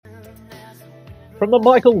From the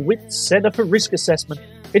Michael Witt Centre for Risk Assessment,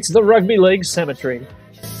 it's the Rugby League Cemetery.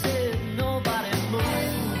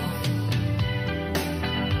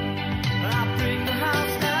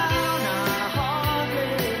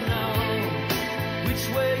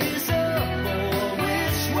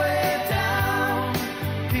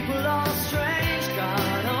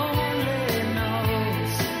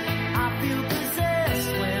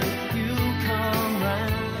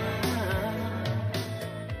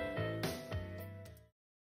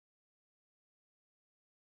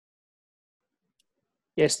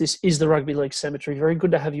 Yes, this is the Rugby League Cemetery. Very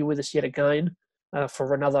good to have you with us yet again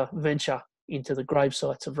for another venture into the grave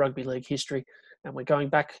sites of rugby league history. And we're going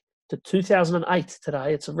back to 2008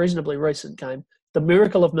 today. It's a reasonably recent game. The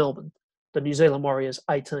Miracle of Melbourne, the New Zealand Warriors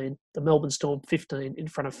 18, the Melbourne Storm 15 in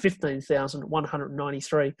front of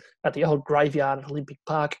 15,193 at the old graveyard at Olympic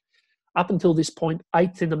Park. Up until this point,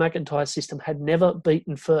 eighth in the McIntyre system, had never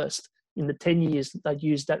beaten first in the 10 years that they'd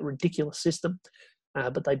used that ridiculous system.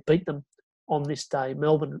 But they beat them on this day.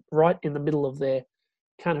 Melbourne right in the middle of their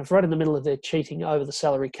cheating over the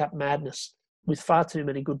salary cap madness with far too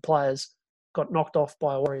many good players, got knocked off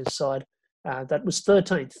by a Warriors side that was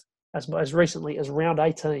 13th as recently as round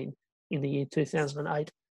 18 in the year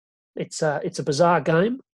 2008. It's a bizarre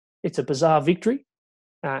game. It's a bizarre victory.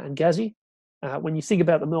 And Gazzy, when you think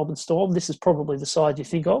about the Melbourne Storm, this is probably the side you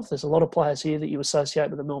think of. There's a lot of players here that you associate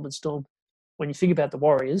with the Melbourne Storm. When you think about the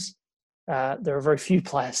Warriors, there are very few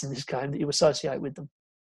players in this game that you associate with them.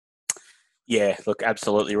 Yeah, look,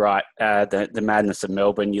 absolutely right. The madness of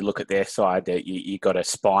Melbourne, you look at their side, you got a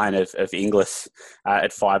spine of Inglis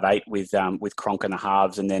at 5'8" with Cronk in the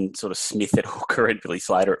halves, and then sort of Smith at hooker and Billy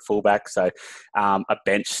Slater at fullback. So a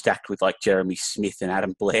bench stacked with like Jeremy Smith and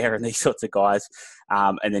Adam Blair and these sorts of guys.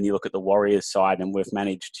 And then you look at the Warriors side, and we've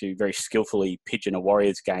managed to very skillfully pigeon a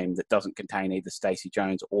Warriors game that doesn't contain either Stacey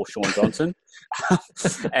Jones or Sean Johnson,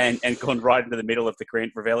 and gone right into the middle of the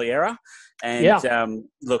Grant Ravelli era. And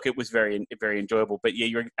look, it was very, very enjoyable. But yeah,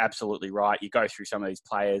 you're absolutely right. You go through some of these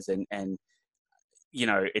players, and you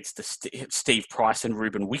know, it's the Steve Price and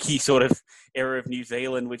Ruben Wiki sort of era of New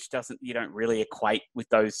Zealand, which you don't really equate with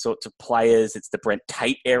those sorts of players. It's the Brent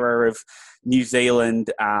Tate era of New Zealand.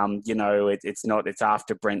 It's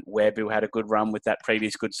after Brent Webb, who had a good run with that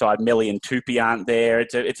previous good side. Melly and Tupi aren't there.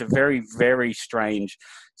 It's a very, very strange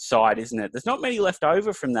side, isn't it? There's not many left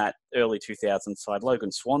over from that early 2000s side.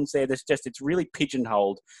 Logan Swan's there. It's really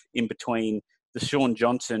pigeonholed in between the Sean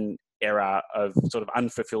Johnson era of sort of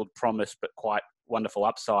unfulfilled promise, but quite wonderful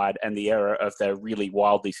upside, and the era of the really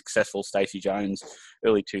wildly successful Stacey Jones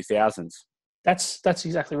early 2000s. That's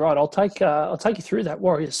exactly right. I'll take you through that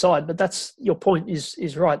Warriors side, but that's your point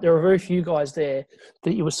is right. There are very few guys there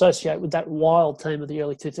that you associate with that wild team of the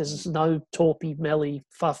early 2000s. No Torpy, Melly,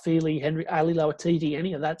 Fafili, Henry, Ali Lawatiti,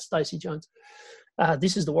 any of that Stacey Jones.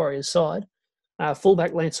 This is the Warriors side.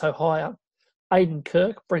 Fullback Lance O'Hire, Aidan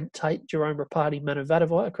Kirk, Brent Tate, Jerome Rapati, Manu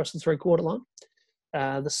Vadavai across the three-quarter line.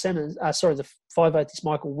 The centers, the 5'8" is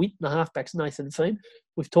Michael Witt, and the halfbacks Nathan Feen.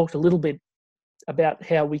 We've talked a little bit about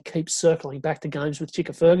how we keep circling back to games with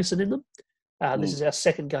Chicka Ferguson in them. This is our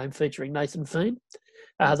second game featuring Nathan Feen.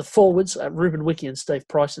 The forwards, Ruben Wiki and Steve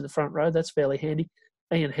Price in the front row. That's fairly handy.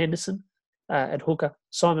 Ian Henderson at hooker,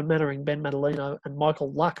 Simon Mannering, Ben Madalino, and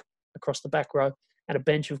Michael Luck across the back row, and a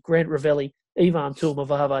bench of Grant Ravelli, Ivan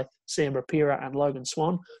Tulmavave, Sam Rapira, and Logan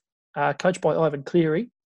Swan. Coached by Ivan Cleary,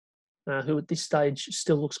 who at this stage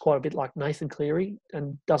still looks quite a bit like Nathan Cleary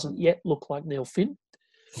and doesn't yet look like Neil Finn,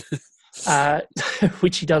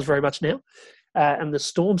 which he does very much now. And the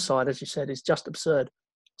Storm side, as you said, is just absurd.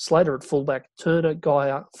 Slater at fullback, Turner,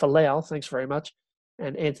 Geyer, Falau, thanks very much,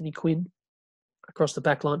 and Anthony Quinn across the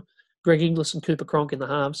back line. Greg Inglis and Cooper Cronk in the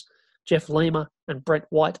halves. Jeff Lima and Brett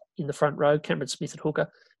White in the front row. Cameron Smith at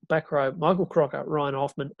hooker. Back row, Michael Crocker, Ryan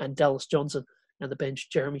Hoffman, and Dallas Johnson. And the bench,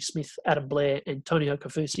 Jeremy Smith, Adam Blair, Antonio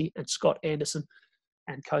Kafusi, and Scott Anderson,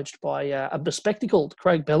 and coached by a bespectacled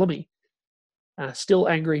Craig Bellamy, still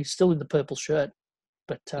angry, still in the purple shirt,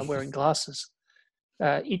 but wearing glasses.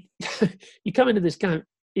 You come into this game,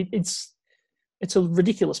 it's a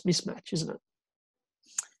ridiculous mismatch, isn't it?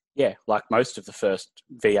 Yeah, like most of the first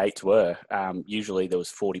V8s were. Usually there was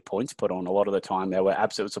 40 points put on. A lot of the time they were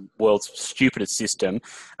absolutely the world's stupidest system.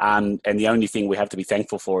 And the only thing we have to be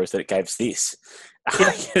thankful for is that it gave us this.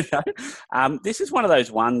 This is one of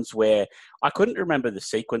those ones where I couldn't remember the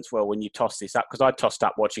sequence well when you tossed this up, because I tossed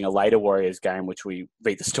up watching a later Warriors game, which we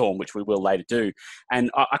beat the Storm, which we will later do.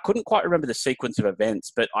 And I couldn't quite remember the sequence of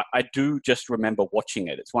events, but I do just remember watching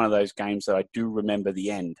it. It's one of those games that I do remember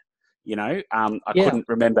the end. I Yeah. couldn't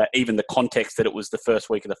remember even the context that it was the first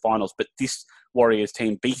week of the finals, but this Warriors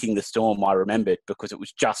team beating the Storm, I remembered because it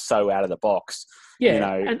was just so out of the box.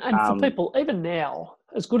 Yeah, and for people, even now,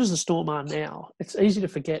 as good as the Storm are now, it's easy to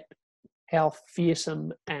forget how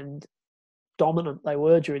fearsome and dominant they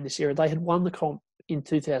were during this era. They had won the comp in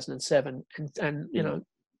 2007 and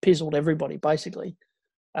pizzled everybody, basically.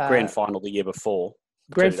 Grand final the year before.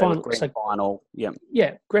 Grand final. Final, yeah.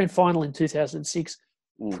 Yeah, grand final in 2006.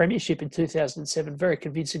 Premiership in 2007, very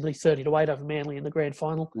convincingly 30-8 over Manly in the grand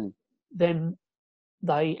final. Then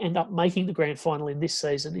they end up making the grand final in this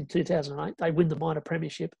season in 2008. They win the minor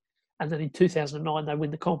premiership. And then in 2009, they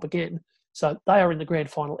win the comp again. So they are in the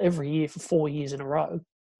grand final every year for 4 years in a row.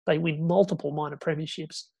 They win multiple minor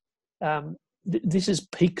premierships. This is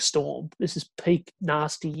peak Storm. This is peak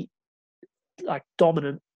nasty, like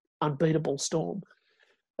dominant, unbeatable Storm.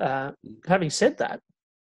 Having said that,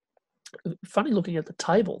 funny looking at the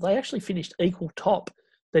table, they actually finished equal top.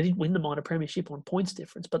 They didn't win the minor premiership on points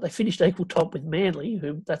difference, but they finished equal top with Manly,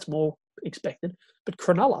 who that's more expected. But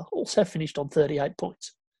Cronulla also finished on 38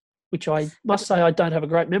 points, which I must say I don't have a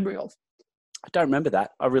great memory of. I don't remember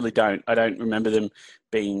that. I really don't. I don't remember them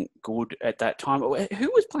being good at that time.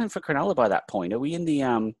 Who was playing for Cronulla by that point? Are we in the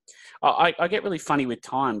I get really funny with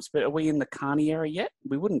times, but are we in the Carney era yet?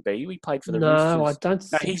 We wouldn't be. We played for the Roosters. No, I don't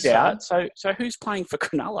think he's so. out. So who's playing for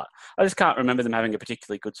Cronulla? I just can't remember them having a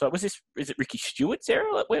particularly good side. Is it Ricky Stewart's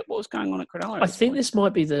era? What was going on at Cronulla? I think this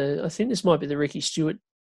might be the Ricky Stewart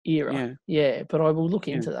era. Yeah, but I will look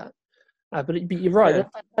into that. But you're right. Yeah.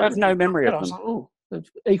 I have no memory of them. Like,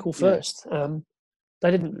 equal first.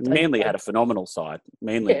 They didn't. Manly had a phenomenal side.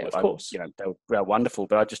 Manly, of course. They were wonderful,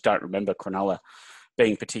 but I just don't remember Cronulla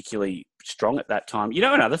being particularly strong at that time.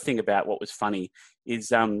 Another thing about what was funny is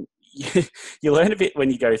you learn a bit when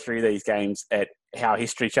you go through these games at how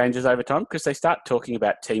history changes over time, because they start talking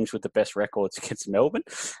about teams with the best records against Melbourne,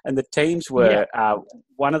 and the teams were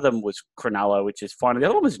one of them was Cronulla, which is fine. The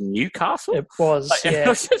other one was Newcastle. It was, It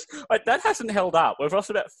was just, that hasn't held up. We've lost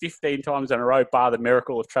about 15 times in a row, bar the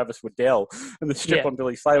miracle of Travis Waddell and the strip on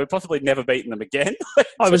Billy Slater. We've possibly never beaten them again.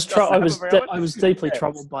 I was deeply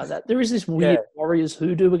troubled by that. There is this weird Warriors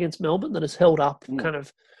hoodoo against Melbourne that has held up kind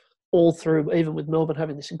of all through, even with Melbourne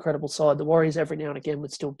having this incredible side. The Warriors every now and again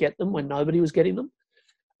would still get them when nobody was getting them.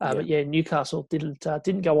 But Newcastle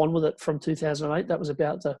didn't go on with it from 2008. That was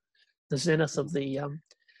about the zenith of the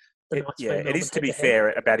it is, to be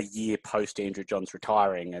fair, about a year post Andrew Johns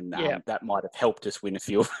retiring, and that might have helped us win a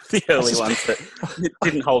few of the early ones that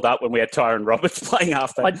didn't hold up when we had Tyrone Roberts playing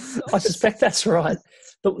after. I suspect that's right.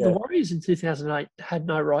 The Warriors in 2008 had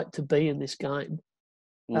no right to be in this game.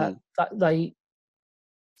 They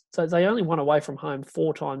only won away from home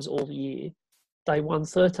 4 times all year. They won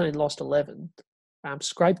 13, lost 11,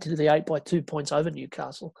 scraped into the 8 by 2 points over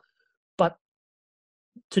Newcastle. But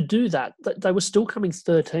to do that, they were still coming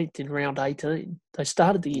 13th in round 18. They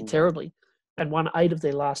started the year terribly and won 8 of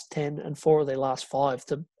their last 10 and 4 of their last 5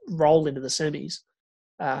 to roll into the semis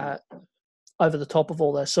over the top of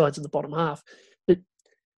all those sides in the bottom half.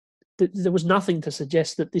 There was nothing to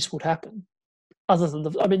suggest that this would happen. Other than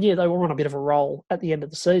they were on a bit of a roll at the end of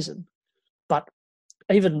the season, but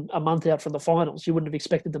even a month out from the finals, you wouldn't have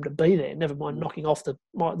expected them to be there. Never mind knocking off the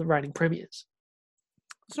reigning premiers.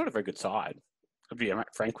 It's not a very good side. I'll be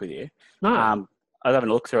frank with you. No, I was having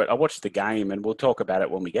a look through it. I watched the game, and we'll talk about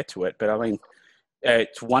it when we get to it. But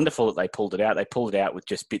it's wonderful that they pulled it out. They pulled it out with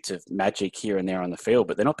just bits of magic here and there on the field,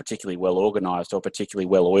 but they're not particularly well organised or particularly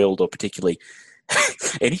well oiled or particularly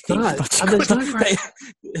anything. No,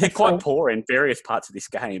 they're quite poor in various parts of this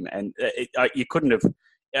game, and you couldn't have.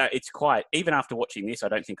 It's quite. Even after watching this, I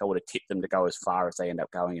don't think I would have tipped them to go as far as they end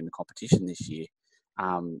up going in the competition this year.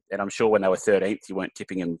 And I'm sure when they were 13th, you weren't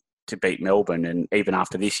tipping them to beat Melbourne, and even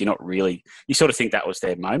after this, you're not really. You sort of think that was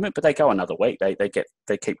their moment, but they go another week. They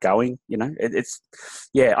keep going. I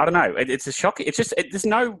don't know. It's a shock. It's just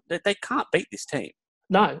they can't beat this team.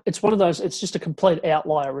 No, it's one of those. It's just a complete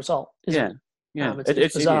outlier result, isn't it? Yeah,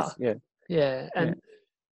 it's bizarre. It is, and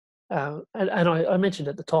I mentioned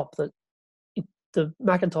at the top that the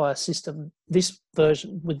McIntyre system, this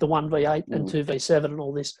version with the 1v8 and 2v7 and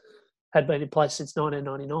all this, had been in place since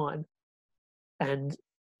 1999, and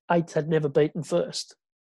eighth had never beaten first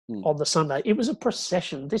on the Sunday. It was a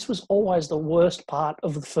procession. This was always the worst part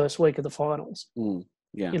of the first week of the finals.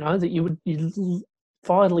 That you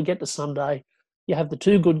finally get to Sunday, you have the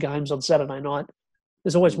 2 good games on Saturday night.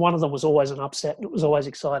 There's always one of them was always an upset, and it was always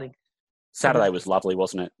exciting. Saturday was lovely,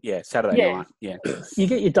 wasn't it? Yeah, Saturday night. Yeah, you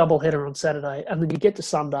get your double header on Saturday, and then you get to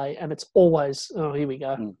Sunday, and it's always here we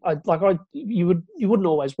go. You wouldn't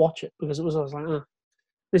always watch it because it was always like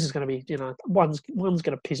this is going to be, one's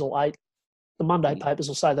going to pizzle 8. The Monday papers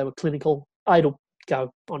will say they were clinical. 8 will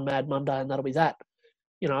go on Mad Monday, and that'll be that.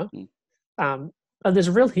 And there's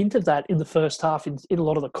a real hint of that in the first half in a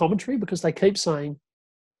lot of the commentary, because they keep saying,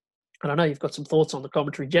 and I know you've got some thoughts on the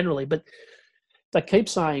commentary generally, but they keep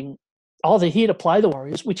saying, oh, they're here to play the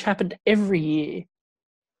Warriors, which happened every year,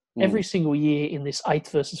 every single year in this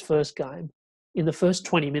 8th versus 1st game. In the first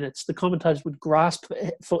 20 minutes, the commentators would grasp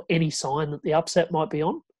for any sign that the upset might be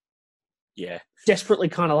on. Yeah. Desperately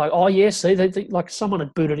kind of like, oh, yeah, see, they like someone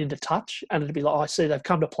had booted into touch, and it'd be like, I see, they've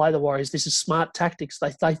come to play the Warriors. This is smart tactics.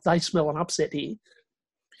 They smell an upset here.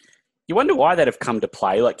 You wonder why they'd have come to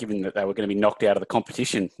play, like given that they were going to be knocked out of the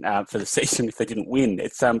competition for the season if they didn't win.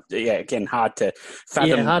 It's again hard to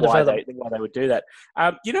fathom why they would do that.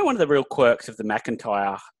 One of the real quirks of the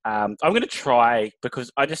McIntyre. I'm going to try,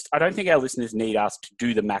 because I don't think our listeners need us to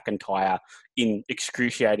do the McIntyre in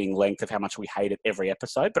excruciating length of how much we hate it every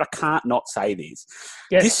episode, but I can't not say this.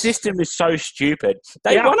 Yes. This system is so stupid.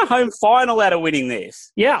 They won a home final out of winning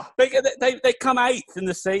this. Yeah. They come 8th in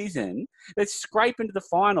the season. They scrape into the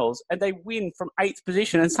finals and they win from 8th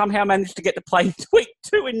position and somehow manage to get to play week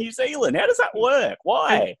 2 in New Zealand. How does that work?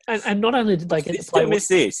 Why? And not only did they get to play...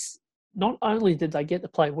 Not only did they get to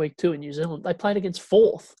play week 2 in New Zealand, they played against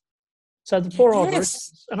 4th. So the poor old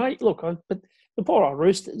Roosters... but the poor old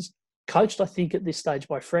Roosters, coached, I think, at this stage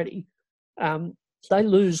by Freddie, they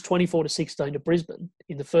lose 24-16 to Brisbane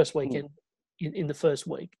in the first weekend, in the first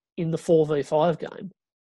week, in the 4v5 game.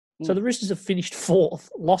 So the Roosters have finished 4th,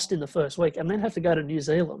 lost in the first week, and then have to go to New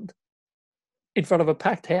Zealand in front of a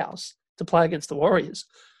packed house to play against the Warriors,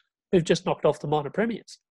 who've just knocked off the minor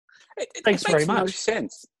premiers. Thanks very much. No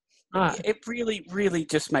sense. No. It really, really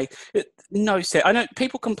just makes no sense. I know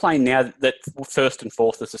people complain now that 1st and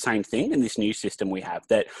 4th is the same thing in this new system we have,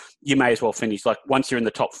 that you may as well finish, like once you're in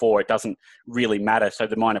the top 4, it doesn't really matter. So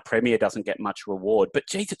the minor premier doesn't get much reward. But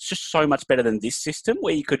geez, it's just so much better than this system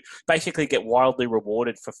where you could basically get wildly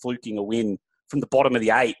rewarded for fluking a win from the bottom of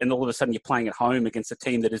the 8, and all of a sudden you're playing at home against a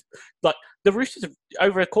team that is like the Roosters.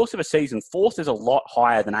 Over the course of a season, 4th is a lot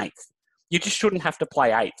higher than 8th. You just shouldn't have to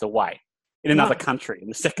play 8th away in another country in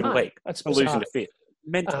the second week. That's losing to 5th.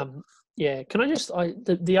 Mental. Can I just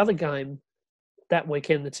the other game that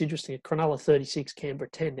weekend that's interesting, Cronulla 36, Canberra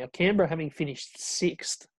 10. Now Canberra, having finished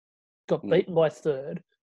 6th, got beaten by 3rd.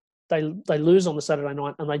 They lose on the Saturday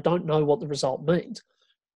night, and they don't know what the result means.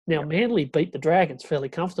 Now Manly beat the Dragons fairly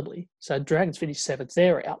comfortably, so Dragons finished 7th.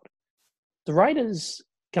 They're out. The Raiders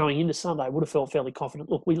going into Sunday would have felt fairly confident.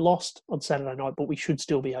 Look, we lost on Saturday night, but we should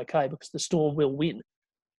still be okay because the Storm will win.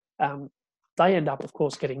 They end up, of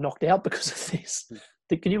course, getting knocked out because of this.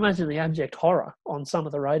 Can you imagine the abject horror on some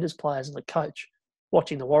of the Raiders players and the coach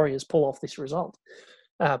watching the Warriors pull off this result?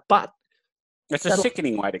 But it's a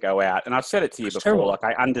sickening way to go out. And I've said it to you before. Terrible. Like,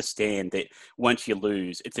 I understand that once you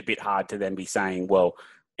lose, it's a bit hard to then be saying, well,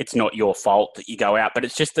 it's not your fault that you go out. But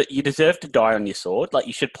it's just that you deserve to die on your sword. Like,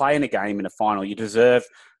 you should play in a game in a final. You deserve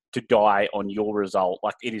to die on your result.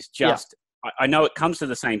 Like, it is just... Yeah. I know it comes to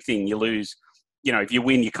the same thing. You lose... if you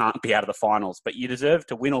win, you can't be out of the finals, but you deserve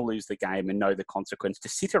to win or lose the game and know the consequence. To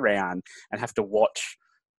sit around and have to watch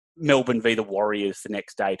Melbourne v the Warriors the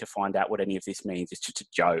next day to find out what any of this means, it's just a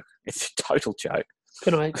joke. It's a total joke.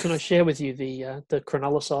 Can I share with you the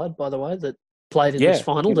Cronulla side, by the way, that played in this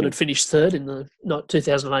final, that had finished 3rd in the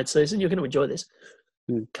 2008 season? You're going to enjoy this.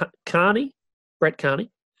 Carney, Brett Carney.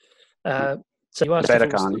 So you asked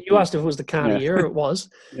if it was the Carney era. It was.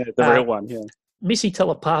 Yeah, the real one, yeah. Missy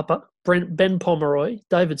Telapapa, Ben Pomeroy,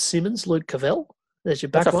 David Simmons, Luke Cavell. There's your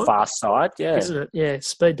back line. That's a fast side, yeah. Isn't it? Yeah,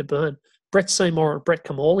 speed to burn. Brett Seymour and Brett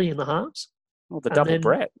Kamali in the halves. Oh, the double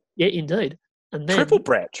Brett. Yeah, indeed. And then Triple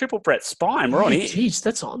Brett spine. We're on here. Jeez,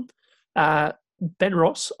 that's on. Ben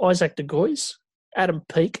Ross, Isaac De Gois, Adam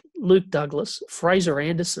Peake, Luke Douglas, Fraser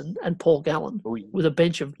Anderson, and Paul Gallen, with a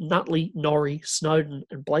bench of Nutley, Norrie, Snowden,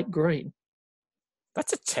 and Blake Green.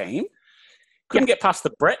 That's a team. Couldn't get past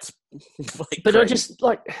the Bretts. But I just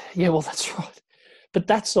that's right. But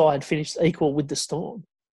that side finished equal with the Storm.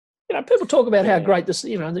 People talk about how great this.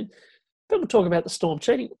 People talk about the Storm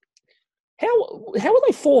cheating. How are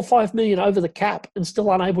they 4 or 5 million over the cap and still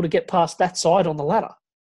unable to get past that side on the ladder?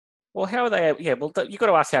 Well, how are they? Yeah, well, you've got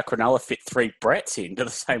to ask how Cronulla fit 3 Bretts into the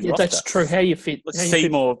same roster. That's true. How you fit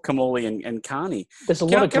Seymour, Kamali, and Carney. There's a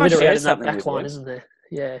lot of glitter out in that back line, isn't there?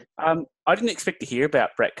 Yeah. I didn't expect to hear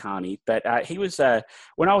about Brett Carney, but he was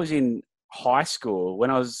when I was in high school, when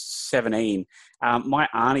I was 17. My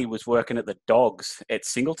auntie was working at the Dogs at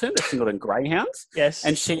Singleton, the Singleton Greyhounds. Yes.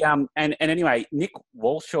 And she and anyway, Nick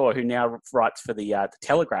Walshaw, who now writes for the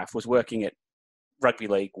Telegraph, was working at rugby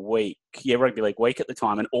league week. Yeah, rugby league week at the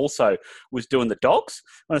time, and also was doing the dogs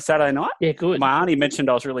on a Saturday night. Yeah, good. My auntie mentioned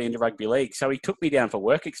I was really into rugby league, so he took me down for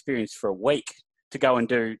work experience for a week to go and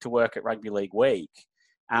to work at rugby league week.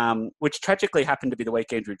 Which tragically happened to be the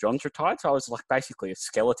week Andrew Johns retired. So I was like basically a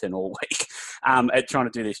skeleton all week at trying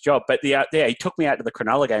to do this job. But he took me out to the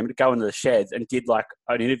Cronulla game to go into the sheds and did like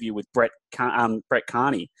an interview with Brett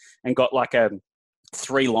Carney and got like a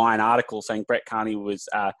 3-line article saying Brett Carney was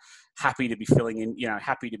happy to be filling in,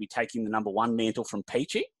 happy to be taking the number 1 mantle from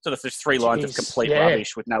Peachy. So there's 3 lines of complete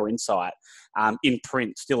rubbish with no insight in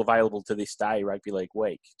print, still available to this day, Rugby League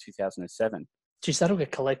Week, 2007. Geez, that'll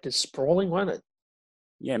get collectors sprawling, won't it?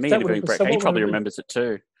 Yeah, me interviewing Brett. He probably remembers it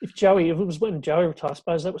too. If it was when Joey retired, I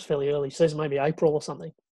suppose that was fairly early. Says maybe April or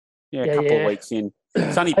something. Yeah, a couple of weeks in.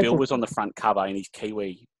 Sonny Bill was on the front cover in his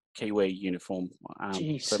Kiwi uniform. So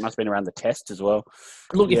it must have been around the test as well.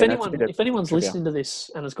 Look, if anyone's listening to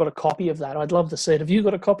this and has got a copy of that, I'd love to see it. Have you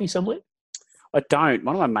got a copy somewhere? I don't.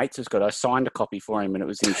 One of my mates has got it. I signed a copy for him and it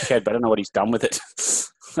was in his shed, but I don't know what he's done with it.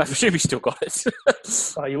 I presume he's still got it.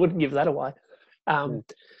 Oh, you wouldn't give that away. Sorry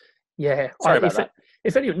about that.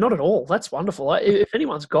 If any, not at all. That's wonderful. If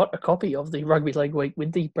anyone's got a copy of the Rugby League Week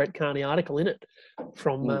with the Brett Carney article in it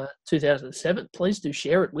from 2007, please do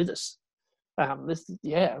share it with us.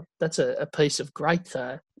 That's a piece of great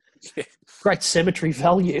cemetery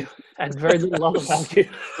value and very little other value.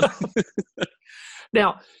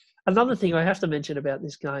 Now, another thing I have to mention about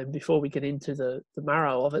this game before we get into the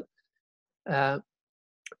marrow of it,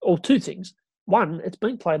 or 2 things. One, it's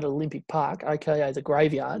been played at Olympic Park, aka the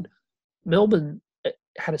Graveyard. Melbourne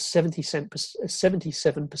had a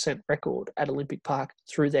 77% record at Olympic Park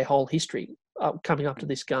through their whole history coming up to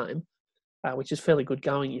this game, which is fairly good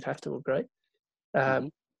going, you'd have to agree.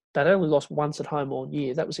 They'd only lost once at home all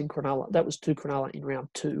year. That was in Cronulla. That was to Cronulla in round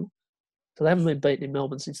 2. So they haven't been beaten in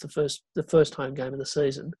Melbourne since the first home game of the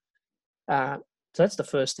season. So that's the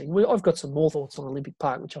first thing. I've got some more thoughts on Olympic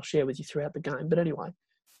Park, which I'll share with you throughout the game. But anyway,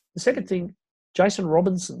 the second thing, Jason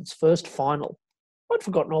Robinson's first final. I'd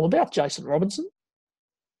forgotten all about Jason Robinson.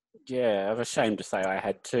 Yeah, I'm ashamed to say I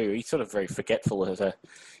had too. He's sort of very forgetful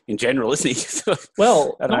in general, isn't he?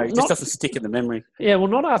 Well, I don't know. He just doesn't stick in the memory. Yeah, well,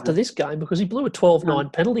 not after this game because he blew a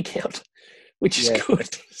 12-9 penalty count, which is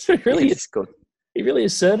good. So it's good. He really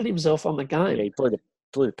asserted himself on the game. Yeah, he blew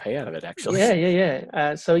the pee out of it, actually.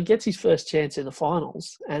 Yeah. So he gets his first chance in the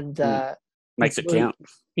finals and makes it count.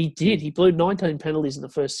 He did. He blew 19 penalties in the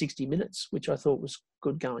first 60 minutes, which I thought was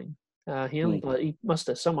good going. Someone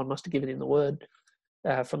must have given him the word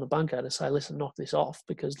from the bunker to say, listen, knock this off,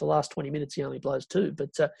 because the last 20 minutes he only blows 2.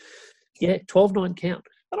 But 12-9 count.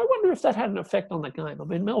 And I wonder if that had an effect on the game. I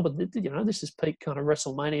mean, Melbourne, this is peak kind of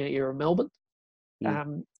WrestleMania era Melbourne.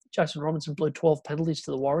 Jason Robinson blew 12 penalties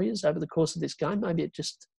to the Warriors over the course of this game. Maybe it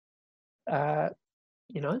just,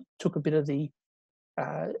 took a bit of the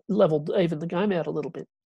evened the game out a little bit.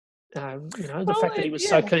 The fact that he was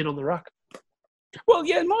so keen on the ruck. Well,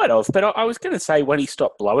 yeah, it might have. But I was going to say when he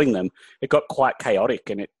stopped blowing them, it got quite chaotic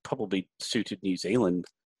and it probably suited New Zealand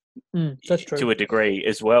that's true. to a degree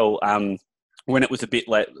as well. When it was a bit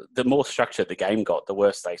late, the more structured the game got, the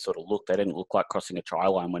worse they sort of looked. They didn't look like crossing a try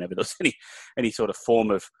line whenever there was any sort of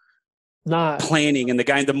form of planning in the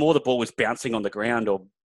game. The more the ball was bouncing on the ground or,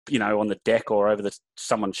 on the deck or over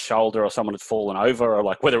someone's shoulder or someone had fallen over or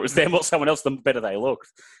like whether it was them or someone else, the better they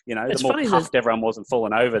looked. The more puffed everyone was and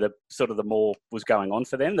fallen over, the more was going on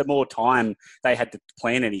for them. The more time they had to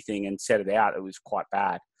plan anything and set it out, it was quite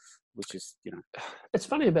bad, which is, It's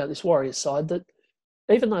funny about this Warriors side that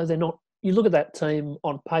even though they're not, you look at that team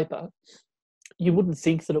on paper, you wouldn't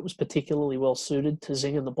think that it was particularly well suited to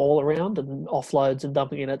zinging the ball around and offloads and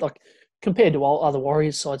dumping it, like compared to all other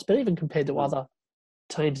Warriors sides, but even compared to other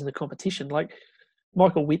teams in the competition, like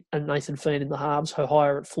Michael Witt and Nathan Fean in the halves,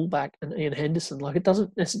 Hohire at fullback, and Ian Henderson. Like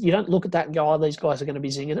you don't look at that and go, "Oh, theyese guys are going to be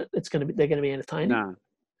zinging it. They're going to be entertaining." No,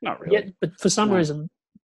 not really. Yeah, but for some reason,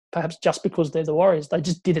 perhaps just because they're the Warriors, they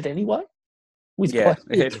just did it anyway. With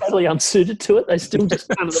totally unsuited to it, they still just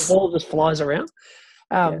the ball just flies around.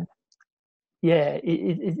 It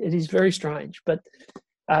is very strange. But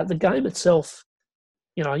the game itself,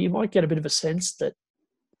 you might get a bit of a sense that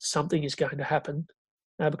something is going to happen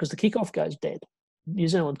because the kickoff goes dead. New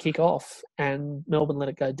Zealand kick off and Melbourne let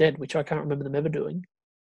it go dead, which I can't remember them ever doing.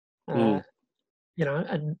 And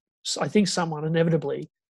I think someone inevitably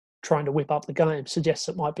trying to whip up the game suggests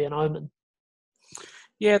it might be an omen.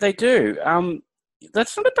 Yeah, they do.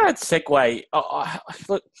 That's not a bad segue.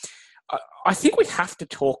 Look, I think we have to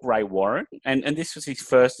talk Ray Warren, and this was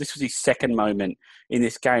his second moment in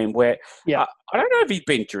this game where I don't know if he'd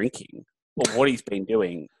been drinking, or what he's been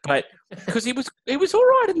doing, but because he was all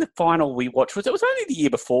right in the final we watched. It was only the year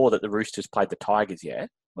before that the Roosters played the Tigers. Yeah,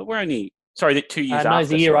 but we're only. Sorry, 2 years No, after.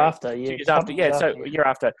 the year sorry. after. Yeah, 2 years after. Yeah, so yeah. a year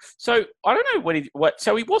after. So I don't know what.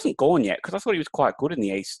 So he wasn't gone yet because I thought he was quite good in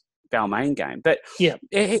the East Balmain game. But Yeah.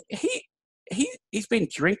 he's been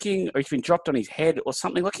drinking or he's been dropped on his head or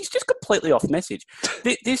something. Like he's just completely off message.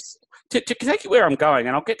 This to take you where I'm going,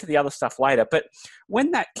 and I'll get to the other stuff later. But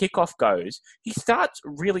when that kickoff goes, he starts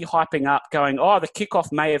really hyping up, going, "Oh, the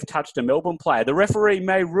kickoff may have touched a Melbourne player. The referee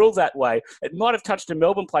may rule that way. It might have touched a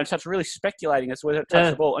Melbourne player." And starts really speculating as to whether it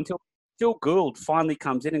touched the ball until Phil Gould finally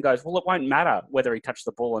comes in and goes, "Well, it won't matter whether he touched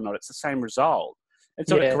the ball or not. It's the same result." And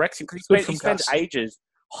sort of corrects him because he spends ages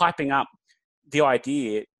hyping up the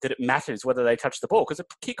idea that it matters whether they touch the ball because a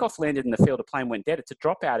kickoff landed in the field of play and went dead. It's a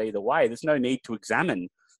dropout either way. There's no need to examine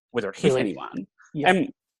whether it hit anyone. Yep. And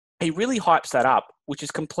he really hypes that up, which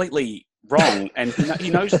is completely wrong. And he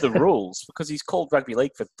knows the rules because he's called rugby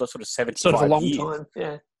league for sort of 75 years. Sort of a long time,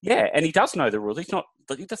 yeah. Yeah, and he does know the rules. He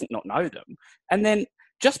doesn't not know them. And then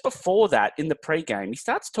just before that, in the pre-game, he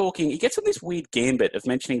starts talking. He gets on this weird gambit of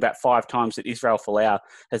mentioning about 5 times that Israel Folau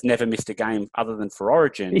has never missed a game other than for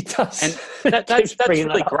Origin. He does. And that's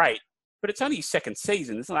really great. But it's only his second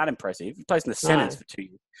season. It's not that impressive. He plays in the Senators for 2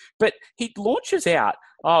 years. But he launches out,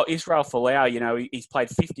 Israel Folau, he's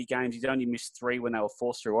played 50 games. He's only missed 3 when they were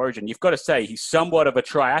forced through Origin. You've got to say he's somewhat of a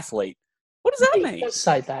triathlete. What does that mean? He does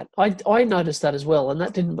say that. I noticed that as well, and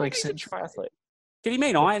that didn't make sense. Triathlete. Did he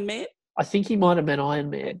mean Iron Man? I think he might have meant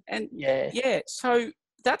Iron Man. And yeah. So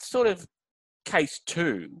that's sort of case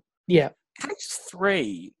 2. Yeah. Case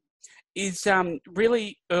 3 is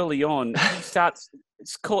really early on.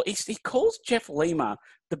 He calls Jeff Lima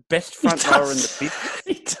the best front rower in the business.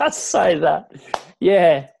 He does say that.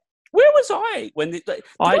 Yeah. Where was I when did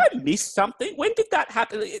I miss something? When did that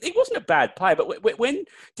happen? It wasn't a bad play, but when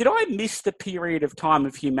did I miss the period of time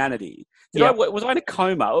of humanity? Was I in a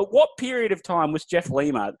coma? What period of time was Jeff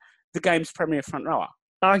Lima the game's premier front rower?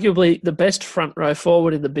 Arguably the best front row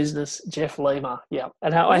forward in the business, Jeff Lima. Yeah.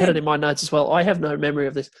 And I had it in my notes as well. I have no memory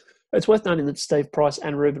of this. It's worth noting that Steve Price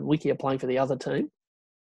and Ruben Wiki are playing for the other team.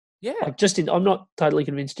 Yeah. I'm not totally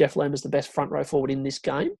convinced Jeff Lima's the best front row forward in this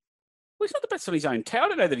game. Well, he's not the best on his own team. I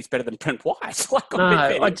don't know that he's better than Brent White.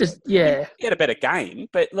 He had a better game.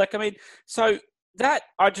 But, so that,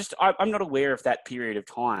 I'm not aware of that period of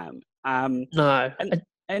time. No.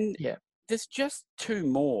 And there's just 2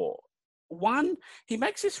 more. One, he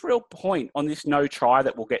makes this real point on this no try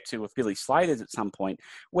that we'll get to with Billy Slater's at some point,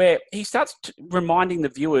 where he starts reminding the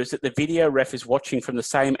viewers that the video ref is watching from the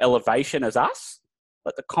same elevation as us,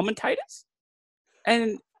 like the commentators.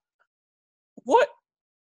 And what,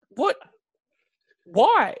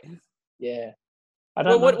 why? Yeah. I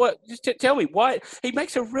don't know. Just tell me why. He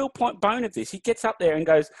makes a real bone of this. He gets up there and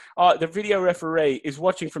goes, the video referee is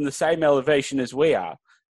watching from the same elevation as we are.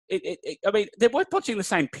 They're both watching the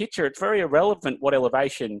same picture. It's very irrelevant what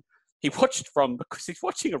elevation he watched from because he's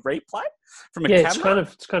watching a replay from a camera.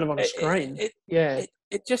 It's kind of on a screen. I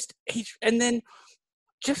just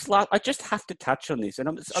have to touch on this, and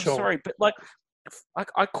I'm sorry, but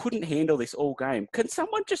I couldn't handle this all game. Can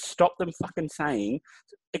someone just stop them fucking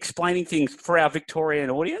explaining things for our Victorian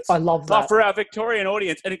audience? I love that. For our Victorian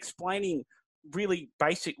audience and explaining really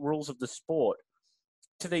basic rules of the sport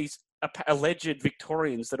to these alleged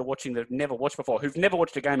Victorians that are watching that have never watched before, who've never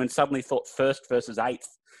watched a game and suddenly thought 1st versus 8th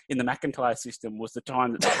in the McIntyre system was the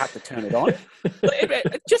time that they had to turn it on.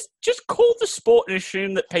 just call the sport and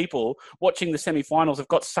assume that people watching the semi-finals have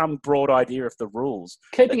got some broad idea of the rules.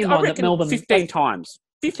 Keeping in mind that Melbourne 15 times.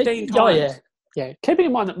 15 times. Oh yeah. Keeping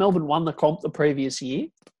in mind that Melbourne won the comp the previous year,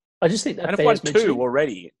 I just think that and have won 2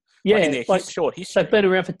 already. Yeah, in their short history. They've been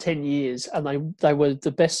around for 10 years and they were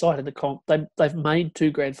the best side in the comp. They've made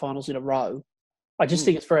 2 grand finals in a row. I just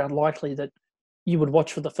think it's very unlikely that you would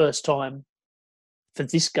watch for the first time for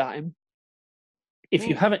this game if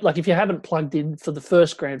you haven't plugged in for the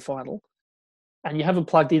first grand final and you haven't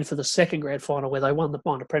plugged in for the second grand final where they won the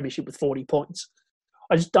minor premiership with 40 points.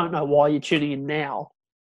 I just don't know why you're tuning in now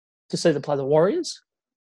to see them play the Warriors.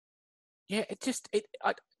 Yeah, it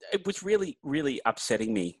was really, really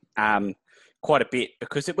upsetting me quite a bit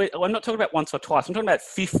because I'm not talking about once or twice. I'm talking about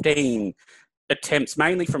 15 attempts,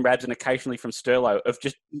 mainly from Rabs and occasionally from Sterlo, of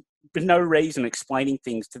just for no reason explaining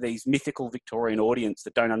things to these mythical Victorian audience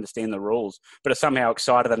that don't understand the rules, but are somehow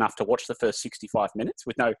excited enough to watch the first 65 minutes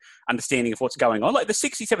with no understanding of what's going on. Like the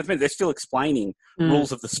 67th minute, they're still explaining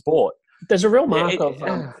rules of the sport. There's a real mark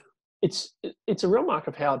it's a real mark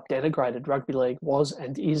of how denigrated rugby league was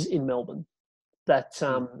and is in Melbourne. That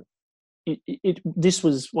this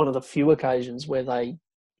was one of the few occasions where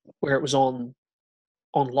it was on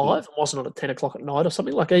on live. It wasn't on at 10 o'clock at night or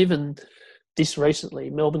something. Like even this recently,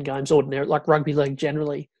 Melbourne games ordinary, like rugby league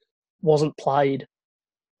generally, wasn't played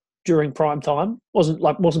during prime time.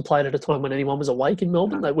 Wasn't played at a time when anyone was awake in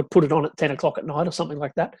Melbourne. They would put it on at 10 o'clock at night or something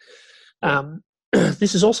like that.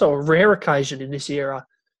 This is also a rare occasion in this era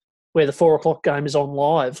where the 4 o'clock game is on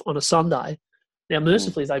live on a Sunday. Now,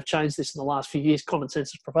 mercifully, they've changed this in the last few years. Common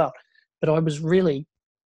sense has prevailed. But I was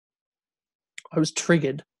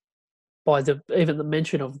triggered by even the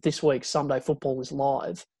mention of this week's Sunday football is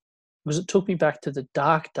live, because it took me back to the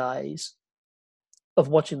dark days of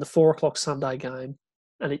watching the 4 o'clock Sunday game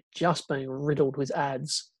and it just being riddled with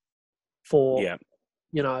ads for,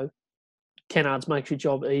 Kennards makes your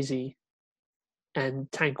job easy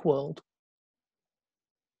and Tank World.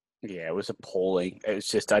 Yeah, it was appalling. It was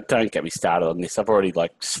just, don't get me started on this. I've already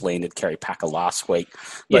slandered Kerry Packer last week,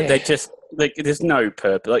 but they just there's no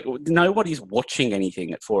purpose. Nobody's watching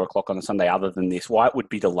anything at 4 o'clock on a Sunday other than this. Why it would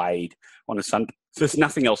be delayed on a Sunday? There's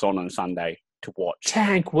nothing else on a Sunday to watch.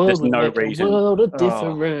 Tank World. There's no reason. A world of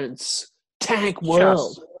difference. Tank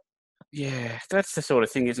World. Yeah, that's the sort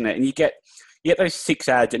of thing, isn't it? And you get those 6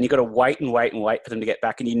 ads, and you got to wait for them to get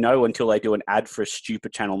back, and until they do an ad for a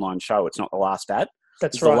stupid Channel 9 show, it's not the last ad.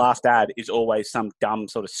 That's right. The last ad is always some dumb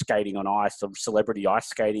sort of skating on ice, some celebrity ice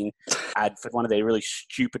skating ad for one of their really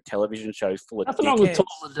stupid television shows full of dickheads. You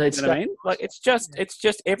know what I mean? It's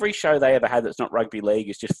just every show they ever had that's not rugby league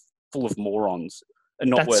is just full of morons and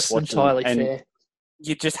not worth watching. That's entirely fair.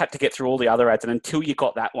 You just had to get through all the other ads, and until you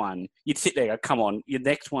got that one, you'd sit there and go, come on, your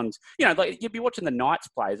next one's, you'd be watching the Knights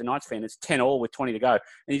play as a Knights fan, it's 10-all with 20 to go, and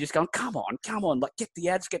you're just going, come on, get the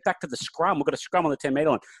ads, get back to the scrum, we've got a scrum on the 10-metre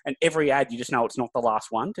line, and every ad, you just know it's not the last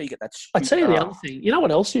one until you get that stupid... I tell you the other thing, you know what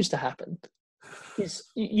else used to happen? Is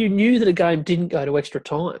you knew that a game didn't go to extra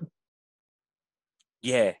time.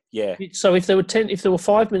 Yeah. So if there were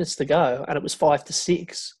 5 minutes to go, and it was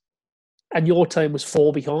 5-6... and your team was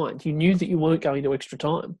 4 behind, you knew that you weren't going to extra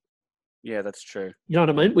time. Yeah, that's true. You know what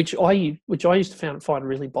I mean? Which I used to find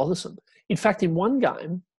really bothersome. In fact, in one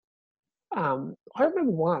game, I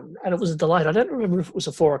remember one, and it was a delayed. I don't remember if it was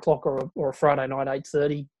a 4 o'clock or a Friday night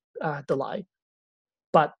 8:30 delay,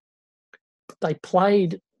 but they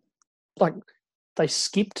played they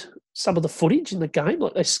skipped some of the footage in the game.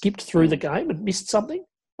 They skipped through the game and missed something.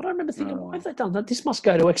 I don't remember thinking, why have they done that? This must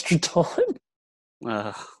go to extra time.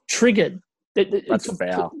 Triggered. That's a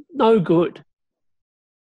foul. No good.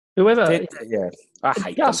 Whoever. I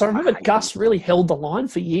hate Gus. I remember Gus really held the line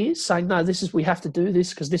for years, saying, "No, we have to do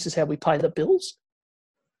this because this is how we pay the bills."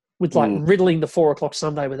 With riddling the 4 o'clock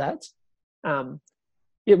Sunday with ads.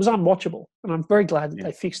 It was unwatchable, and I'm very glad that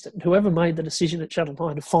they fixed it. And whoever made the decision at Channel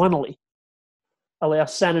 9 to finally allow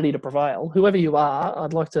sanity to prevail, whoever you are,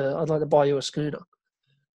 I'd like to buy you a schooner.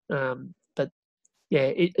 Yeah,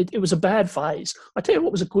 it was a bad phase. I tell you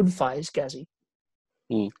what was a good phase, Gazzy.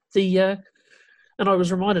 And I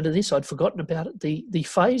was reminded of this. I'd forgotten about it. The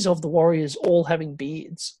phase of the Warriors all having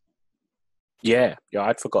beards. Yeah,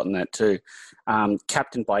 I'd forgotten that too.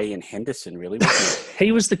 Captained by Ian Henderson, really, wasn't he?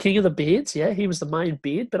 He was the king of the beards. Yeah, he was the main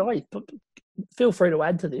beard. But feel free to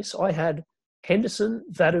add to this. I had Henderson,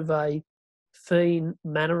 Vaduve, Feen,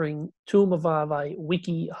 Mannering, Tuamavave,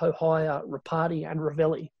 Wiki, Hohaya, Rapati, and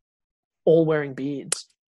Ravelli. All wearing beards.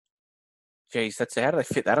 Geez, how do they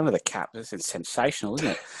fit that under the cap? This is sensational,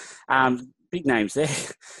 isn't it? Big names there.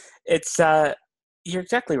 It's you're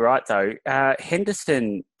exactly right though.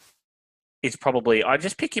 Henderson is probably. I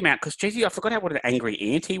just pick him out because, geez, I forgot what an angry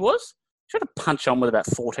ant he was. He tried to punch on with about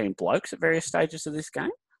 14 blokes at various stages of this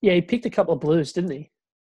game. Yeah, he picked a couple of blues, didn't he?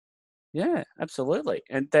 Yeah, absolutely.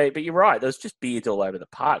 But you're right. There's just beards all over the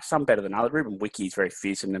park. Some better than others. Ruben Wiki is very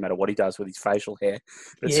fearsome no matter what he does with his facial hair.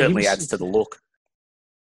 But it certainly adds to the look.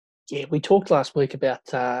 Yeah, we talked last week about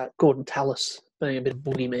Gordon Tallis being a bit of a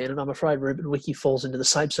boogeyman, and I'm afraid Ruben Wiki falls into the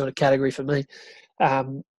same sort of category for me.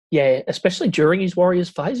 Especially during his Warriors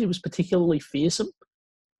phase, he was particularly fearsome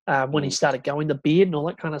when he started going the beard and all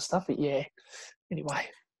that kind of stuff. But yeah, anyway.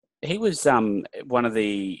 He was one of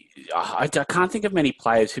the... I can't think of many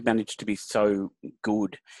players who managed to be so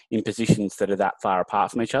good in positions that are that far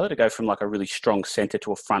apart from each other, to go from a really strong centre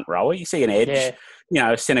to a front rower. You see an edge,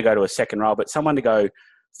 a centre go to a second row, but someone to go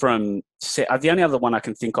from... The only other one I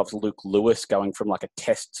can think of is Luke Lewis going from a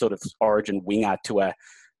test sort of origin winger to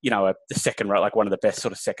the second row, one of the best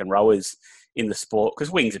sort of second rowers in the sport,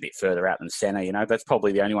 because wing's a bit further out than centre, that's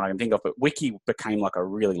probably the only one I can think of. But Wiki became a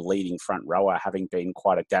really leading front rower, having been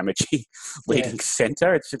quite a damaging leading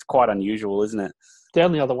centre. It's quite unusual, isn't it? The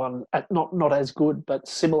only other one, not as good, but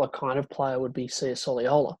similar kind of player would be Sia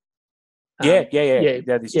Soliola. Yeah, Yeah,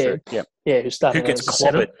 that is yeah, true. Yeah. yeah. Who started Who out gets as a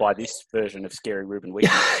centre? clobbered by this version of Scary Ruben Wiki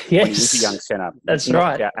when he was a young Yes, centre? that's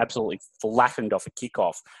Knocked right. out, absolutely flattened off a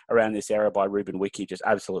kickoff around this era by Ruben Wiki, just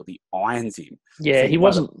absolutely irons him. Yeah, he Think one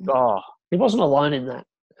of wasn't. the, oh, He wasn't alone in that.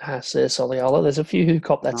 Sir Soliola. There's a few who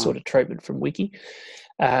cop that no. sort of treatment from Wiki.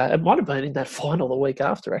 It might have been in that final the week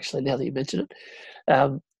after, actually. Now that you mention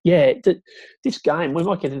it, this game. We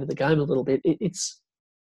might get into the game a little bit. It's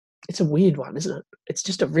a weird one, isn't it? It's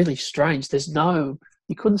just a really strange.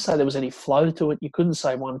 You couldn't say there was any flow to it. You couldn't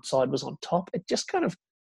say one side was on top. It just kind of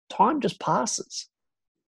time just passes.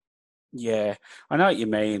 Yeah, I know what you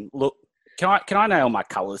mean. Look, can I nail my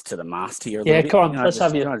colours to the mast here a Yeah, little bit? come on, let's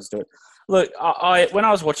have you. Can I just do it? Look, I when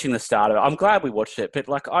I was watching the start of it, I'm glad we watched it, but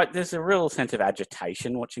there's a real sense of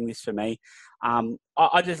agitation watching this for me.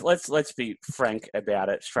 I just let's be frank about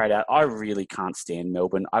it straight out. I really can't stand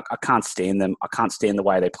Melbourne. I can't stand them. I can't stand the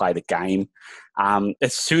way they play the game.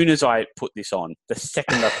 As soon as I put this on, the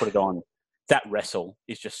second I put it on, that wrestle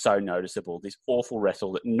is just so noticeable. This awful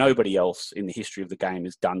wrestle that nobody else in the history of the game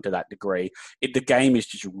has done to that degree. The game is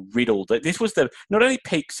just riddled. This was not only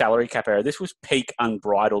peak salary cap era, this was peak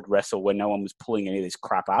unbridled wrestle where no one was pulling any of this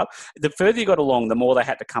crap up. The further you got along, the more they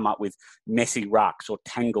had to come up with messy rucks or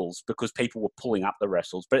tangles because people were pulling up the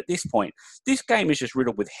wrestles. But at this point, this game is just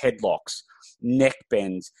riddled with headlocks, neck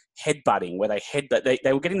bends, headbutting, where they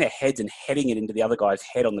were getting their heads and heading it into the other guy's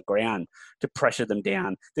head on the ground to pressure them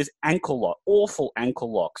down. There's awful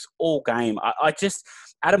ankle locks all game.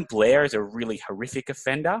 Adam Blair is a really horrific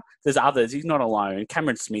offender. There's others. He's not alone.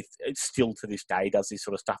 Cameron Smith still to this day does this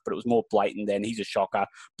sort of stuff, but it was more blatant then. He's a shocker.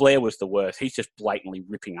 Blair was the worst. He's just blatantly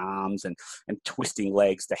ripping arms and twisting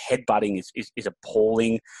legs. The headbutting is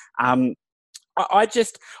appalling. I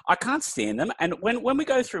can't stand them. And when we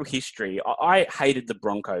go through history, I hated the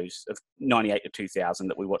Broncos of 98 to 2000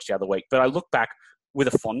 that we watched the other week. But I look back with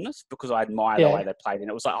a fondness because I admire the way they played. And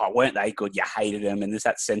it was like, oh, weren't they good? You hated them. And there's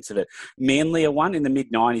that sense of it. Manly are one in the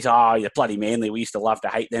mid-90s. Oh, you're bloody Manly. We used to love to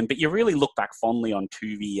hate them. But you really look back fondly on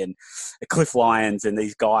Tuvey and Cliff Lyons and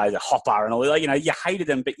these guys, Hopper and all that. You know, you hated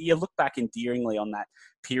them, but you look back endearingly on that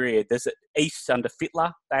period. There's East under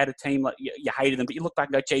Fittler. They had a team like you hated them, but you look back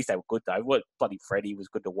and go, geez, they were good though. What bloody Freddie was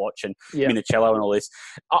good to watch, and Minicello and all this.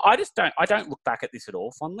 I don't look back at this at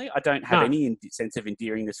all fondly. I don't have any sense of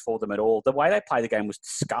endearingness for them at all. The way they play the game was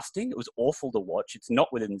disgusting. It was awful to watch. It's not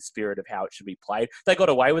within the spirit of how it should be played. They got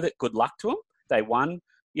away with it. Good luck to them. They won.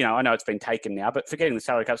 You know, I know it's been taken now, but forgetting the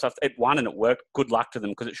salary cap stuff, it won and it worked. Good luck to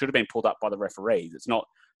them because it should have been pulled up by the referees. It's not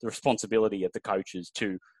the responsibility of the coaches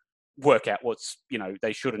to work out what's,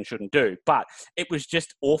 they should and shouldn't do. But it was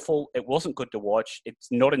just awful. It wasn't good to watch. It's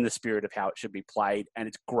not in the spirit of how it should be played. And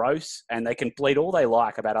it's gross. And they can bleed all they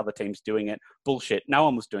like about other teams doing it. Bullshit. No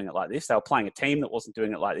one was doing it like this. They were playing a team that wasn't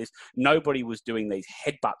doing it like this. Nobody was doing these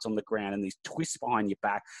headbutts on the ground and these twists behind your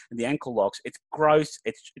back and the ankle locks. It's gross.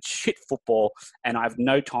 It's shit football. And I have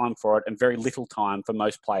no time for it and very little time for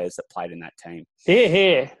most players that played in that team.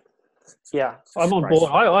 Here. Yeah, I'm on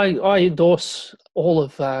board. I endorse all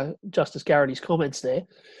of Justice Garrity's comments there.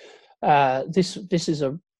 This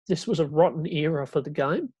was a rotten era for the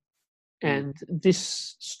game, and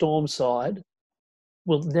this Storm side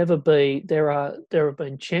will never be. There have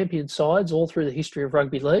been champion sides all through the history of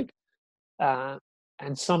rugby league, and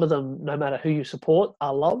some of them, no matter who you support,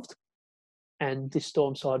 are loved. And this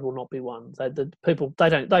Storm side will not be one. They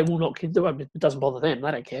will not. It doesn't bother them.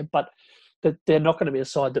 They don't care, but that they're not going to be a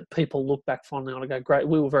side that people look back fondly on and go, great,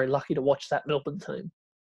 we were very lucky to watch that Melbourne team.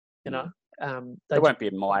 They won't be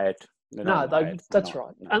admired. That's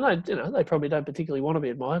right. No. And they probably don't particularly want to be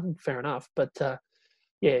admired, and fair enough. But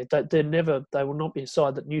they will not be a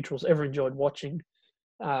side that neutrals ever enjoyed watching.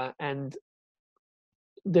 And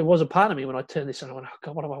there was a part of me when I turned this on, I went, oh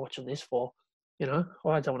God, what am I watching this for? I don't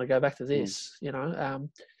want to go back to this.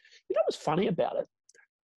 What's funny about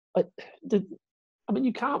it?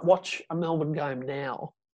 You can't watch a Melbourne game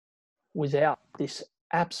now without this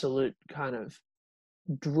absolute kind of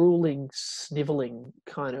drooling, snivelling,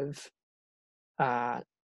 kind of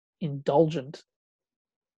indulgent,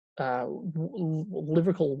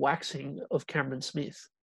 lyrical waxing of Cameron Smith.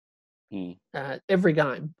 Every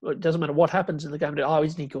game, it doesn't matter what happens in the game. Oh,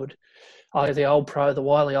 isn't he good? Oh, the old pro, the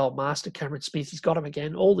wily old master, Cameron Smith, he's got him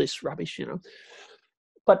again. All this rubbish,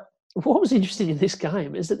 But what was interesting in this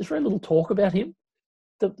game is that there's very little talk about him.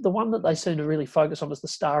 The one that they seem to really focus on as the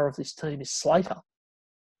star of this team is Slater,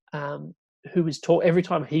 who is every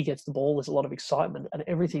time he gets the ball, there's a lot of excitement,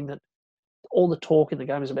 and all the talk in the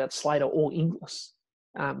game is about Slater or Inglis.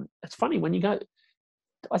 It's funny when you go,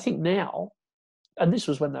 I think now, and this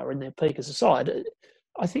was when they were in their peak as a side,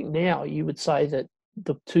 I think now you would say that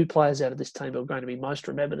the two players out of this team who are going to be most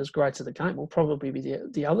remembered as greats of the game will probably be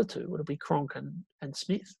the other two. It'll be Cronk and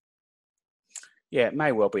Smith. Yeah, it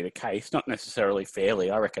may well be the case. Not necessarily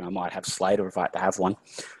fairly. I reckon I might have Slater if I had to have one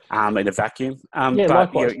in a vacuum. Yeah, but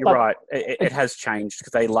likewise. you're right. It has changed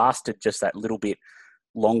because they lasted just that little bit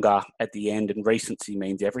longer at the end, and recency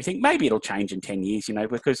means everything. Maybe it'll change in 10 years,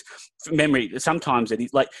 because memory, sometimes it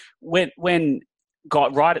is like when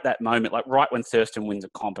got right at that moment, like right when Thurston wins a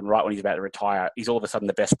comp and right when he's about to retire, he's all of a sudden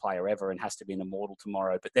the best player ever and has to be an immortal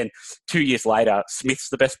tomorrow. But then 2 years later, Smith's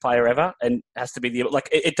the best player ever and has to be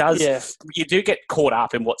it does. Yeah. You do get caught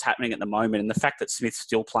up in what's happening at the moment, and the fact that Smith's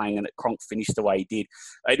still playing and that Cronk finished the way he did.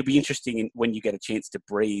 It'll be interesting when you get a chance to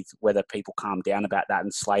breathe whether people calm down about that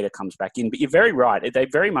and Slater comes back in. But you're very right. They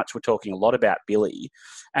very much were talking a lot about Billy,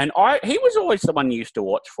 and he was always the one you used to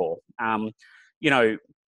watch for.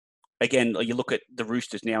 Again, you look at the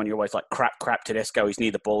Roosters now and you're always like, crap, Tedesco, he's near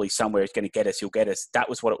the ball, he's somewhere, he's going to get us, he'll get us. That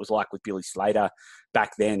was what it was like with Billy Slater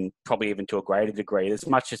back then, probably even to a greater degree. As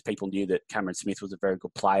much as people knew that Cameron Smith was a very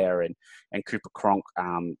good player and Cooper Cronk,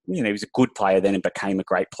 he was a good player then and became a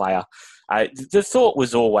great player. The thought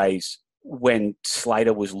was always, when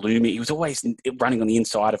Slater was looming, he was always running on the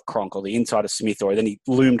inside of Cronk or the inside of Smith, or then he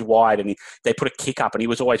loomed wide and they put a kick up and he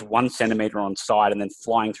was always 1 centimetre on side and then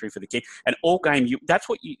flying through for the kick. And all game, that's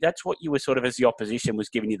what you were sort of, as the opposition was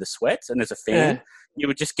giving you the sweats, and as a fan, you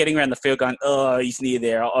were just getting around the field going, oh, he's near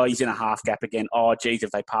there, oh, he's in a half gap again, oh, geez,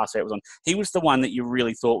 if they pass it was on. He was the one that you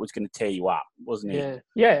really thought was going to tear you up, wasn't he?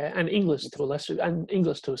 Yeah, and Inglis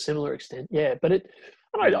to a similar extent, yeah, but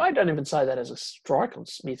I don't even say that as a strike on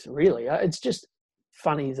Smith, really. It's just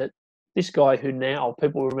funny that this guy who now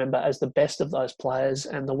people remember as the best of those players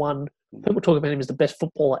and the one people talk about him as the best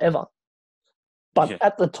footballer ever. But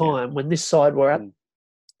at the time when this side were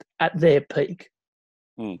at their peak,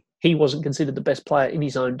 he wasn't considered the best player in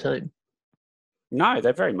his own team. No,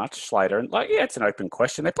 they're very much Slater. And it's an open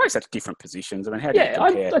question. They play such different positions. I mean, how do you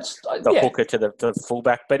compare the hooker to the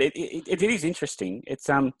fullback? But it is interesting.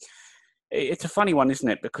 It's a funny one, isn't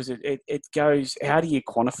it? Because it goes, how do you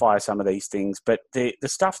quantify some of these things? But the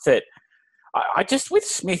stuff that I just, with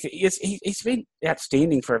Smith, he's been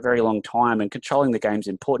outstanding for a very long time and controlling the game's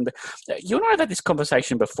important. But you and I have had this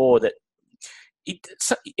conversation before that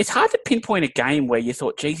it's hard to pinpoint a game where you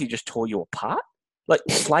thought, geez, he just tore you apart. Like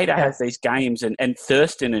Slater has these games and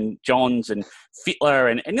Thurston and Johns and Fittler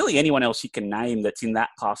and nearly anyone else you can name that's in that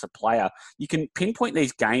class of player. You can pinpoint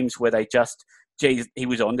these games where they just, geez, he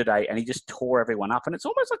was on today and he just tore everyone up. And it's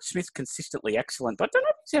almost like Smith's consistently excellent, but I don't know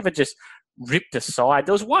if he's ever just ripped aside.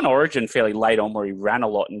 There was one Origin fairly late on where he ran a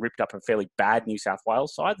lot and ripped up a fairly bad New South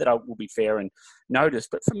Wales side that I will be fair and notice.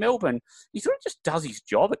 But for Melbourne, he sort of just does his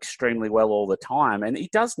job extremely well all the time. And he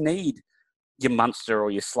does need your Munster or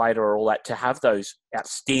your Slater or all that to have those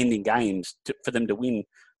outstanding games for them to win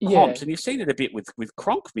comps. And you've seen it a bit with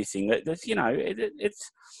Cronk missing.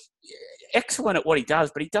 It's excellent at what he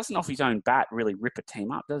does, but he doesn't off his own bat really rip a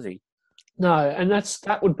team up, does he? No, and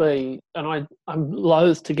that would be, and I'm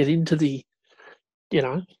loath to get into the,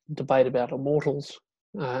 debate about immortals,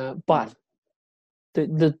 but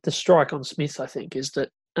the strike on Smith, I think, is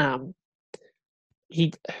that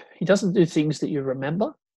he doesn't do things that you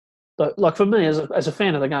remember. Like for me, as a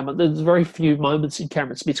fan of the game, there's very few moments in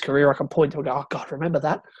Cameron Smith's career I can point to and go, oh God, remember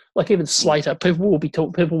that? Like even Slater, people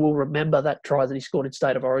will remember that try that he scored in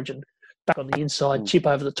State of Origin, back on the inside, chip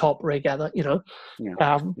over the top, regather,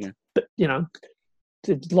 But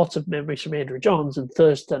there's lots of memories from Andrew Johns and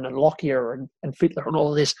Thurston and Lockyer and Fittler and all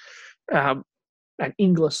of this, and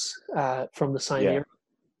Inglis from the same era.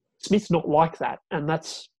 Smith's not like that, and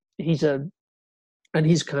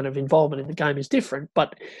his kind of involvement in the game is different.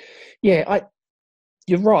 But you're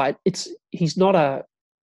right. He's not a.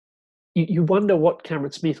 You wonder what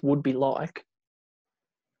Cameron Smith would be like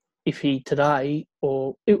if he today,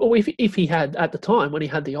 or if he had at the time when he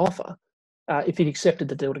had the offer, if he'd accepted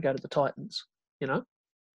the deal to go to the Titans.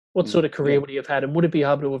 What sort of career would he have had, and would he be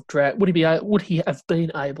able to have dragged? Would he have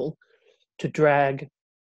been able to drag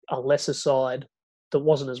a lesser side that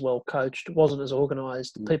wasn't as well coached, wasn't as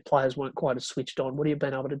organised, players weren't quite as switched on? Would he have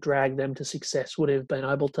been able to drag them to success? Would he have been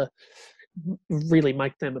able to really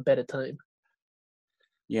make them a better team?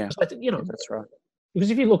 Yeah, I think, that's right. Because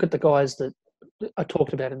if you look at the guys that I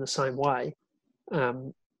talked about in the same way,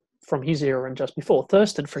 from his era and just before,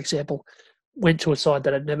 Thurston, for example, went to a side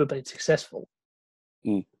that had never been successful.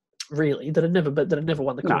 Really, that had never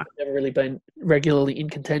won the cup, never really been regularly in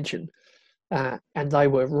contention. And they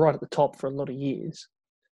were right at the top for a lot of years.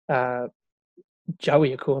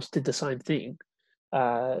 Joey, of course, did the same thing.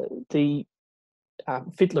 The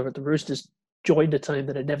Fittler at the Roosters joined a team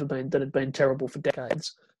that had been terrible for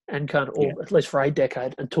decades and kind of, Yeah. or at least for a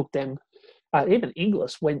decade, and took them. Even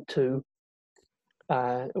Inglis went to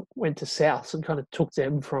Souths and kind of took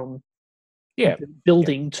them from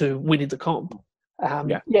building to winning the comp.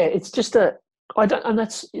 It's just that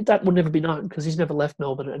will never be known because he's never left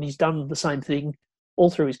Melbourne and he's done the same thing all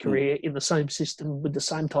through his career in the same system with the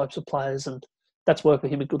same types of players, and that's worked for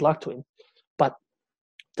him and good luck to him. But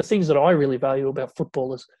the things that I really value about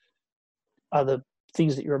footballers are the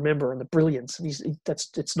things that you remember and the brilliance, and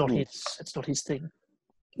it's not his thing.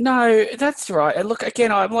 No, that's right. And look,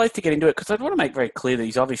 again, I'm loath to get into it because I want to make very clear that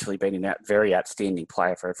he's obviously been a very outstanding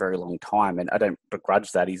player for a very long time, and I don't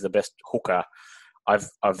begrudge that. He's the best hooker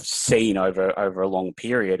I've seen over a long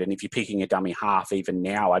period. And if you're picking a dummy half, even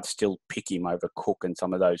now, I'd still pick him over Cook and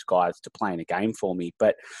some of those guys to play in a game for me.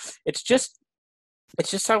 But it's just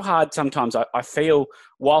so hard sometimes. I feel,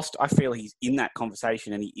 whilst I feel he's in that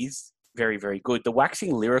conversation and he is very, very good, the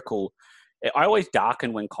waxing lyrical, I always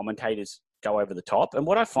darken when commentators go over the top. And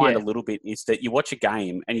what I find a little bit is that you watch a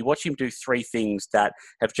game and you watch him do three things that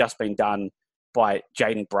have just been done by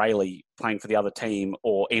Jaden Brayley playing for the other team,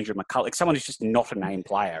 or Andrew McCullough, like someone who's just not a name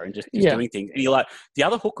player and just doing things. And you're like, the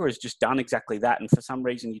other hooker has just done exactly that. And for some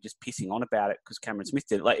reason, you're just pissing on about it because Cameron Smith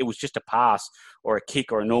did it. Like it was just a pass or a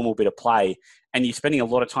kick or a normal bit of play. And you're spending a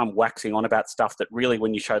lot of time waxing on about stuff that really,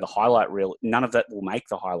 when you show the highlight reel, none of that will make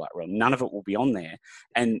the highlight reel. None of it will be on there.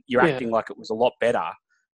 And you're acting like it was a lot better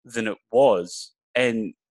than it was.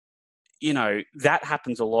 And, that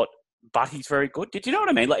happens a lot, but he's very good. Did you know what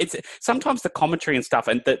I mean? Like it's sometimes the commentary and stuff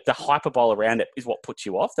and the hyperbole around it is what puts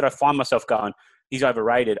you off, that I find myself going, he's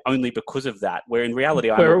overrated only because of that. Where in reality,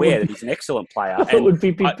 I'm aware that he's an excellent player. And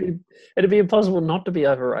it'd be impossible not to be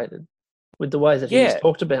overrated with the way that he's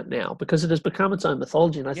talked about now, because it has become its own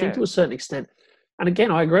mythology. And I think to a certain extent, and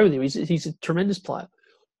again, I agree with you, he's a tremendous player.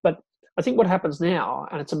 But I think what happens now,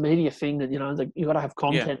 and it's a media thing that, you've got to have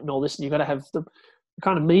content and all this, and you've got to have the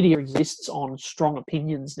kind of media exists on strong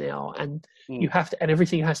opinions now, and you have to, and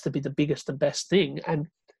everything has to be the biggest and best thing. And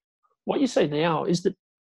what you see now is that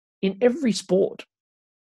in every sport,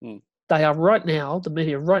 they are right now, the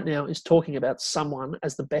media right now is talking about someone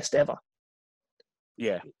as the best ever.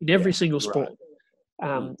 Yeah. In every single sport.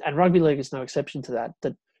 Right. And rugby league is no exception to that.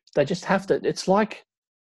 That they just have to, it's like,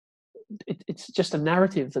 it's just a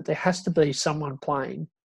narrative that there has to be someone playing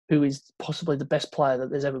who is possibly the best player that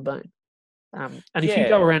there's ever been. And if you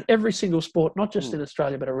go around every single sport, not just in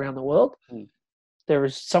Australia, but around the world, there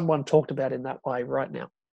is someone talked about in that way right now.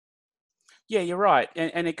 Yeah, you're right.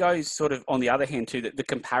 And it goes sort of on the other hand too, that the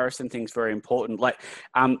comparison thing's very important. Like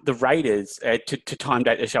the Raiders, to time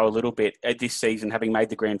date the show a little bit, this season, having made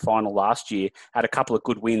the grand final last year, had a couple of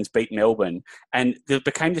good wins, beat Melbourne. And there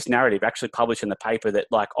became this narrative actually published in the paper that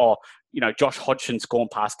like, Josh Hodgson's gone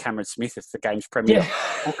past Cameron Smith as the game's premier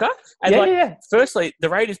hooker. And firstly, the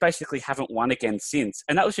Raiders basically haven't won again since.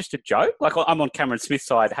 And that was just a joke. Like I'm on Cameron Smith's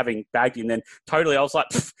side having bagged him. Then totally, I was like,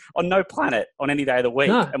 on no planet, on any day of the week,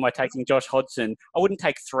 am I taking Josh Hodgson? I wouldn't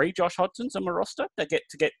take 3 Josh Hodgsons on my roster to get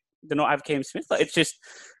to not have Cam Smith. Like, it's just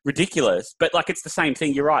ridiculous. But like, it's the same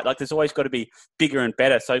thing. You're right. Like, there's always got to be bigger and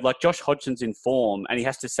better. So like, Josh Hodgson's in form, and he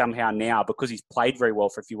has to somehow now, because he's played very well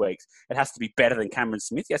for a few weeks, it has to be better than Cameron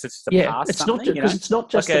Smith. Yes, it's just a pass. It's not because it's not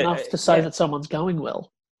just like enough to say that someone's going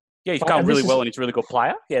well. Yeah, he's going really well, and he's a really good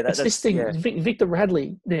player. Yeah, that's this thing. Yeah. Victor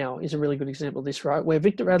Radley now is a really good example of this, right? Where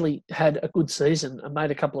Victor Radley had a good season and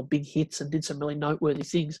made a couple of big hits and did some really noteworthy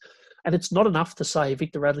things. And it's not enough to say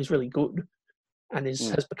Victor Radley's really good and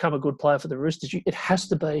has become a good player for the Roosters. It has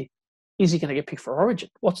to be, is he going to get picked for Origin?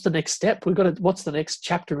 What's the next step? What's the next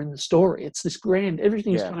chapter in the story? It's this grand,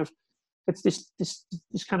 everything's kind of, it's this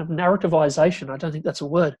kind of narrativization. I don't think that's a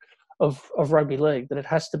word of rugby league, that it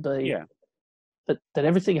has to be, that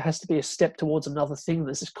everything has to be a step towards another thing.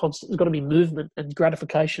 There's this constant, there's got to be movement and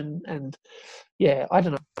gratification. And I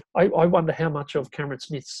don't know. I wonder how much of Cameron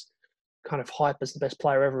Smith's kind of hype as the best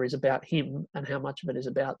player ever is about him, and how much of it is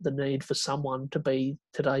about the need for someone to be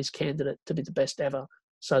today's candidate to be the best ever,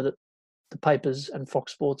 so that the papers and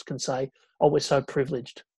Fox Sports can say, "Oh, we're so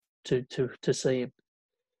privileged to see him."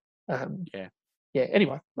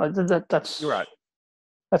 Anyway, that's you're right.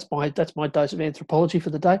 That's my dose of anthropology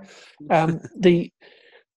for the day. The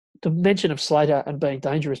mention of Slater and being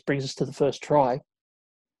dangerous brings us to the first try,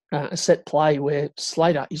 a set play where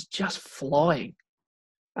Slater is just flying.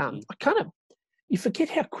 You forget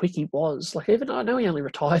how quick he was. Like, even I know he only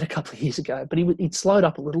retired a couple of years ago, but he'd slowed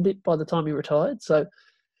up a little bit by the time he retired. So,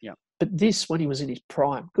 but this, when he was in his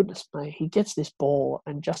prime, goodness me, he gets this ball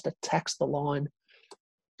and just attacks the line.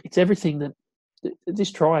 It's everything that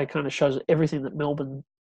this try kind of shows everything that Melbourne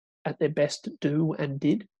at their best do and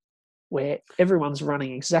did, where everyone's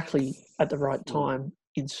running exactly at the right time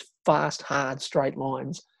in fast, hard, straight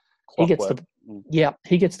lines. Clockwork.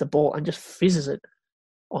 He gets the ball and just fizzes it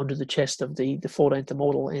onto the chest of the 14th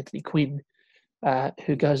immortal, Anthony Quinn,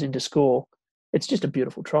 who goes in to score. It's just a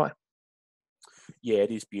beautiful try. Yeah,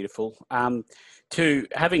 it is beautiful. To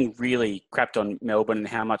having really crapped on Melbourne and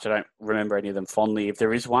how much I don't remember any of them fondly. If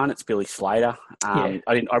there is one, it's Billy Slater. I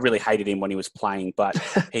really hated him when he was playing, but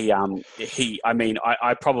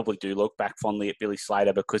I probably do look back fondly at Billy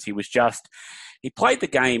Slater because he played the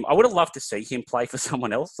game. I would have loved to see him play for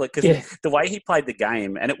someone else, because the way he played the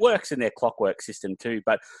game, and it works in their clockwork system too,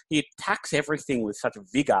 but he attacks everything with such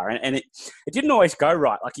vigor, and it didn't always go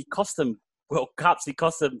right. Like, he cost them World Cups, he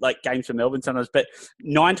cost them like games for Melbourne sometimes, but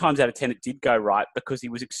 9 times out of 10 it did go right because he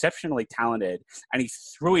was exceptionally talented and he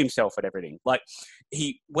threw himself at everything. Like,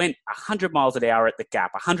 he went 100 miles an hour at the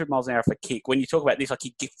gap, 100 miles an hour for kick. When you talk about this, like,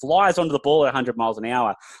 he flies onto the ball at 100 miles an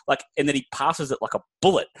hour, like, and then he passes it like a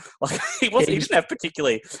bullet. Like, he didn't have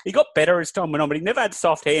particularly, he got better as time went on, but he never had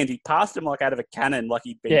soft hands. He passed him like out of a cannon, like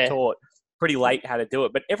he'd been taught pretty late how to do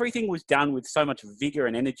it. But everything was done with so much vigor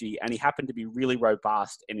and energy, and he happened to be really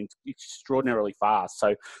robust and extraordinarily fast.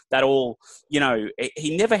 So that all,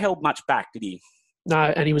 he never held much back, did he? No,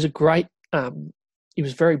 and he was he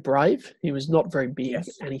was very brave. He was not very big,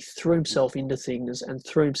 and he threw himself into things and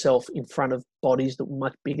threw himself in front of bodies that were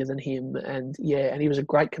much bigger than him. And he was a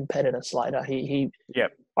great competitor, Slater. I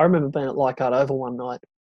remember being at Leichhardt Oval one night,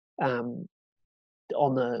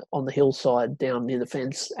 on the hillside down near the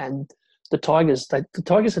fence, and the Tigers had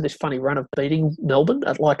this funny run of beating Melbourne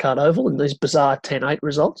at Leichhardt Oval in these bizarre 10-8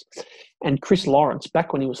 results. And Chris Lawrence,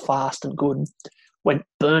 back when he was fast and good, went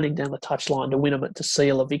burning down the touchline to win them to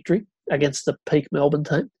seal a victory against the peak Melbourne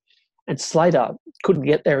team. And Slater couldn't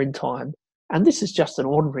get there in time. And this is just an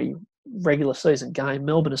ordinary regular season game.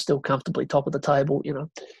 Melbourne is still comfortably top of the table,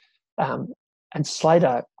 and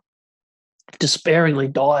Slater despairingly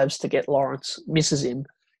dives to get Lawrence, misses him,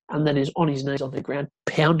 and then is on his knees on the ground,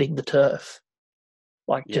 pounding the turf,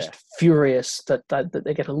 just furious that they're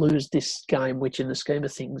going to lose this game, which in the scheme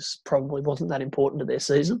of things probably wasn't that important to their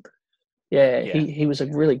season. He was a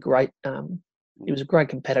really great, he was a great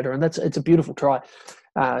competitor, and it's a beautiful try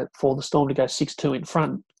for the Storm to go 6-2 in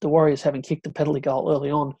front. The Warriors having kicked a penalty goal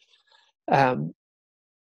early on.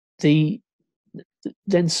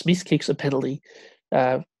 Then Smith kicks a penalty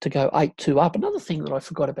to go 8-2 up. Another thing that I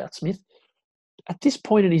forgot about Smith. At this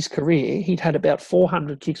point in his career, he'd had about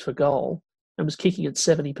 400 kicks for goal and was kicking at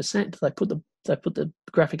 70%. They put the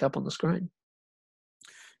graphic up on the screen.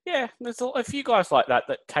 Yeah, there's a few guys like that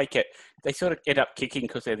take it. They sort of end up kicking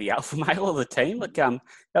because they're the alpha male of the team. Like, that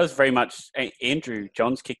was very much Andrew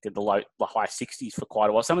Johns kicked at the high 60s for quite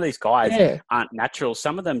a while. Some of these guys aren't natural.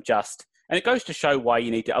 Some of them just. And it goes to show why you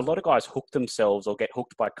need to. A lot of guys hook themselves or get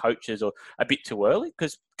hooked by coaches or a bit too early,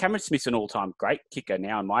 because Cameron Smith's an all-time great kicker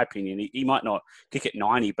now, in my opinion. He might not kick at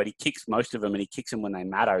 90, but he kicks most of them, and he kicks them when they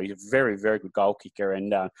matter. He's a very, very good goal kicker.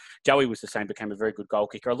 And Joey was the same, became a very good goal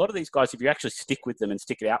kicker. A lot of these guys, if you actually stick with them and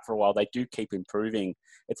stick it out for a while, they do keep improving.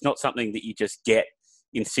 It's not something that you just get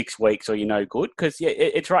in 6 weeks or you're no good, because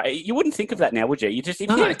it's right. You wouldn't think of that now, would you? If you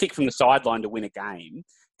had a kick from the sideline to win a game,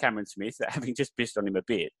 Cameron Smith, having just pissed on him a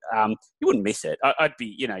bit, you wouldn't miss it. I'd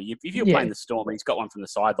be, if you're playing the Storm and he's got one from the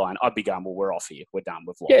sideline, I'd be going, well, we're off here. We're done.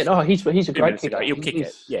 We've lost. Yeah, no, he's a great kicker. He'll kick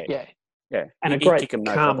it. Yeah. And a great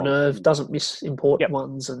calm nerve, doesn't miss important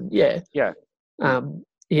ones. And it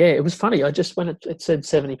was funny. I just, when it said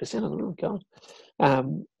 70%, I thought, oh, God.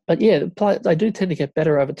 But they do tend to get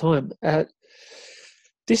better over time.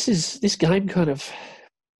 This game kind of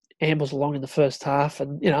ambles along in the first half,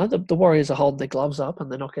 and the Warriors are holding their gloves up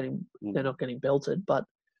and they're not getting belted, but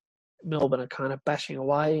Melbourne are kind of bashing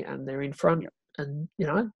away and they're in front, and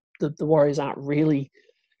the Warriors aren't really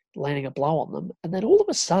landing a blow on them, and then all of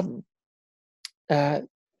a sudden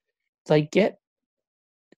they get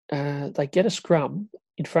a scrum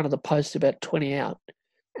in front of the post about 20 out,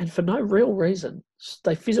 and for no real reason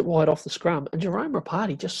they fizz it wide off the scrum, and Jerome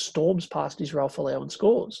Rapati just storms past Israel Folau and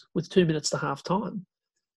scores with 2 minutes to half time.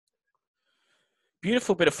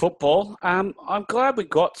 Beautiful bit of football. I'm glad we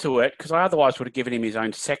got to it, because I otherwise would have given him his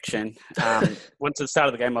own section. Once at the start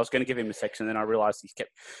of the game, I was going to give him a section, then I realised he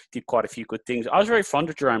did quite a few good things. I was very fond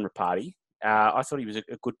of Jerome Rapati. I thought he was a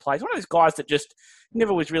good player. He's one of those guys that just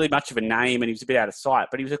never was really much of a name, and he was a bit out of sight,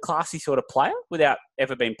 but he was a classy sort of player without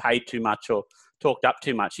ever being paid too much or talked up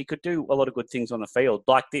too much. He could do a lot of good things on the field,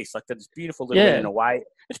 like this, like this beautiful little in and away.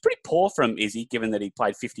 It's pretty poor from Izzy, given that he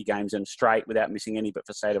played 50 games in straight without missing any but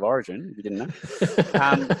for State of Origin, if you didn't know.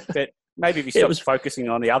 But maybe if he stopped focusing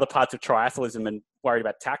on the other parts of triathlism and worried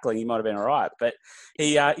about tackling, he might have been all right. But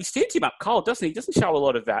he steers him up cold, doesn't he? He doesn't show a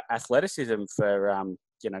lot of athleticism for,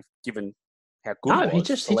 given how good No, he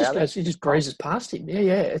was. he just breezes past him.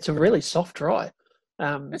 Yeah. It's a really soft try.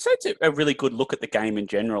 And so it's a really good look at the game in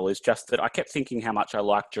general. Is just that I kept thinking how much I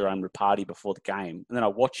liked Jerome Rapati before the game, and then I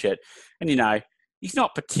watch it, and he's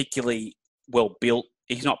not particularly well built.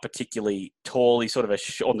 He's not particularly tall. He's sort of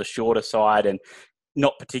on the shorter side, and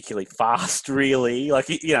not particularly fast, really. Like,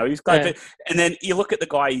 he's great. Yeah. And then you look at the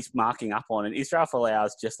guy he's marking up on, and Israel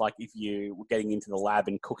Folau's just like if you were getting into the lab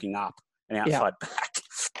and cooking up an outside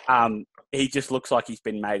back. He just looks like he's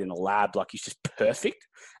been made in a lab. Like, he's just perfect.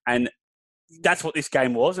 And that's what this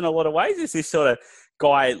game was in a lot of ways. It's this sort of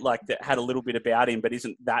guy like that had a little bit about him, but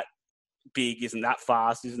isn't that big, isn't that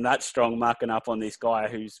fast, isn't that strong, marking up on this guy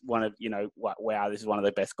who's one of, wow, this is one of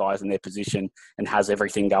the best guys in their position and has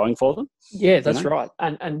everything going for them. Yeah, that's right.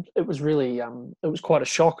 And it was really, it was quite a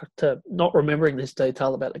shock to not remembering this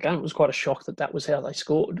detail about the game. It was quite a shock that was how they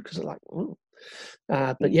scored, because they're like, ooh.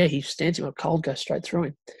 But yeah, he stands him up cold, goes straight through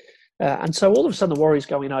him. And so all of a sudden the Warriors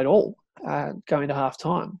go in 8-all, going to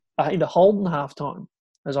half-time, into Holden half-time,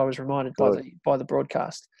 as I was reminded by the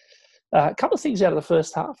broadcast. A couple of things out of the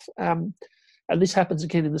first half, and this happens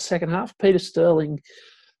again in the second half. Peter Sterling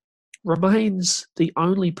remains the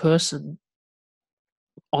only person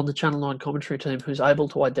on the Channel 9 commentary team who's able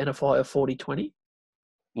to identify a 40-20.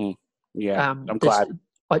 Yeah, I'm glad.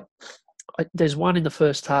 There's one in the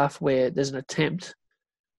first half where there's an attempt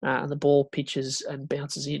and the ball pitches and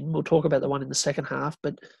bounces in. We'll talk about the one in the second half,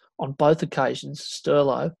 but on both occasions,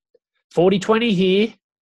 Sterlo, 40-20 here.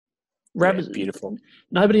 Beautiful.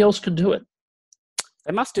 Nobody else can do it.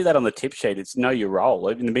 They must do that on the tip sheet. It's know your role.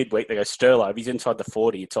 In the midweek, they go, Sterlo, if he's inside the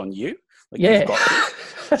 40, it's on you. Like, yeah. You've got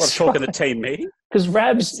that's talking the team meeting. Because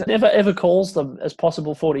Rabs never, ever calls them as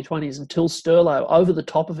possible 40-20s until Sterlo, over the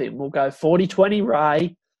top of him, will go 40-20,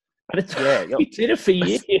 Ray. And he did it for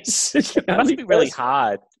years. It must be really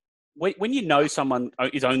hard. When you know someone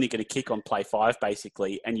is only going to kick on play 5,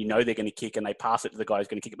 basically, and you know they're going to kick and they pass it to the guy who's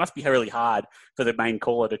going to kick, it must be really hard for the main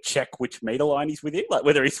caller to check which meter line he's within, like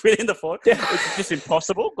whether he's within the 40. Yeah. It's just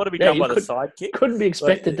impossible. Got to be done by the side kick. Couldn't be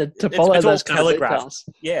expected to follow those kind of details.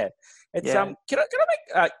 Yeah. It's Can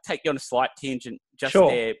I take you on a slight tangent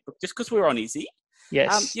there, just because we're on Izzy?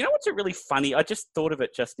 Yes. You know what's really funny? I just thought of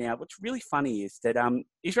it just now. What's really funny is that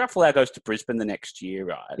Israel Folau goes to Brisbane the next year,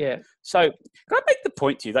 right? Yeah. So can I make the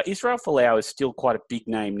point to you that Israel Folau is still quite a big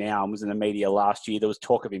name now and was in the media last year. There was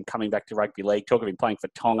talk of him coming back to rugby league, talk of him playing for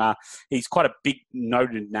Tonga. He's quite a big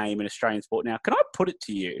noted name in Australian sport now. Can I put it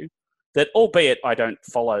to you that, albeit I don't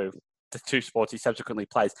follow the two sports he subsequently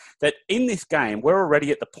plays, that in this game, we're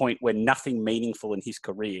already at the point where nothing meaningful in his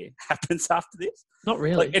career happens after this? Not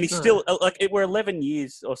really. And he's still, we're 11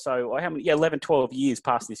 years or so, or 11, 12 years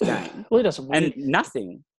past this game. Well, he doesn't win. And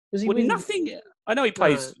nothing. Does he win? Nothing. I know he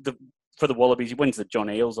plays for the Wallabies. He wins the John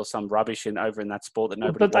Eels or some rubbish over in that sport that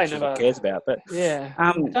nobody watches or cares about. But yeah,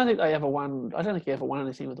 I don't think they ever won. I don't think he ever won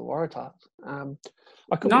anything with the Waratahs.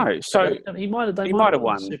 He might have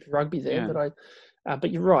won Super Rugby there,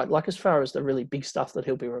 but you're right. Like, as far as the really big stuff that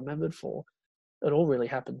he'll be remembered for, it all really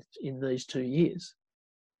happened in these 2 years.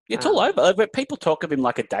 It's all over. But people talk of him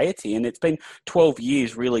like a deity, and it's been 12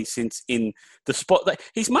 years really since in the sport.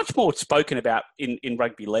 He's much more spoken about in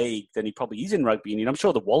rugby league than he probably is in rugby union. I'm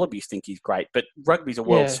sure the Wallabies think he's great, but rugby's a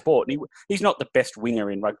world sport, and he's not the best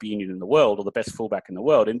winger in rugby union in the world or the best fullback in the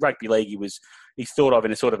world. In rugby league, he's thought of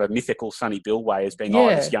in a sort of a mythical Sonny Bill way as being,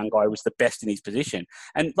 this young guy was the best in his position.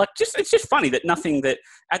 And it's just funny that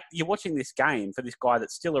you're watching this game for this guy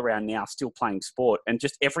that's still around now, still playing sport, and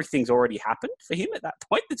just everything's already happened for him at that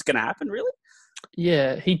point. That's going to happen, really.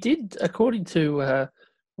 Yeah, he did, according to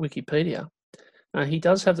Wikipedia, he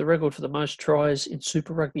does have the record for the most tries in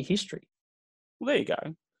Super Rugby history. Well, there you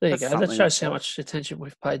go. That shows how much attention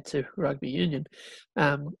we've paid to rugby union.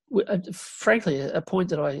 Frankly, a point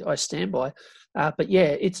that I stand by. But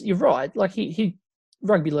yeah, you're right. Like he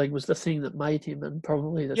rugby league was the thing that made him, and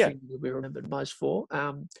probably the thing that we remembered most for,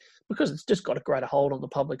 because it's just got a greater hold on the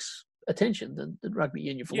public's attention than rugby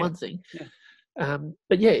union for one thing. Yeah.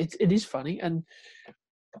 But yeah, it is funny, and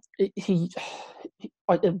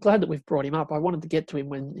I'm glad that we've brought him up. I wanted to get to him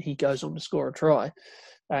when he goes on to score a try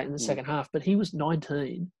in the second half, but he was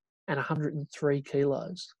 19 and 103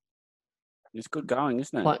 kilos. It's good going,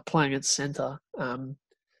 isn't it? Like playing at centre,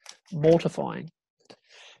 mortifying.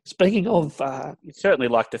 Speaking of... you'd certainly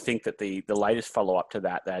like to think that the latest follow-up to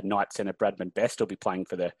that, the Knight centre Bradman Best will be playing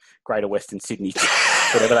for the Greater Western Sydney,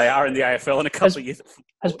 whatever they are in the AFL in a couple of years.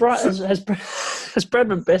 Has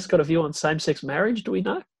Bradman Best got a view on same-sex marriage, do we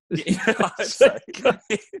know? So.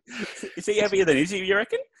 Is he heavier than Izzy, you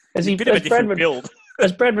reckon? He's a bit of a different build.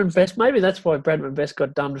 As Bradman Best, maybe that's why Bradman Best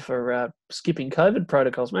got done for skipping COVID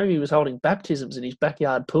protocols. Maybe he was holding baptisms in his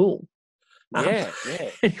backyard pool. Yeah, yeah.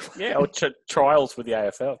 Anyway, Yeah, or trials with the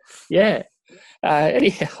AFL. yeah.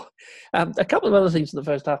 Anyhow, a couple of other things in the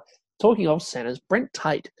first half. Talking of centres, Brent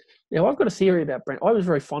Tate. Now, I've got a theory about Brent. I was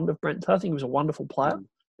very fond of Brent Tate. I think he was a wonderful player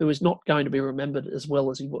who was not going to be remembered as well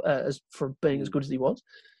as as for being as good as he was.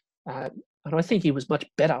 And I think he was much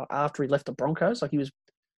better after he left the Broncos. Like he was,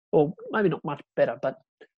 or maybe not much better, but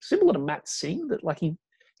similar to Matt Singh, that like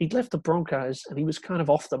he'd left the Broncos and he was kind of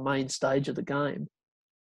off the main stage of the game,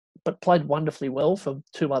 but played wonderfully well for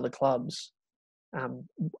two other clubs.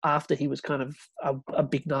 After he was kind of a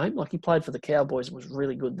big name, like he played for the Cowboys and was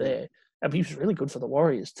really good there. And he was really good for the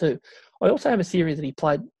Warriors too. I also have a theory that he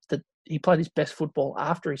played his best football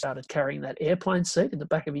after he started carrying that airplane seat in the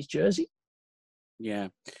back of his jersey. Yeah.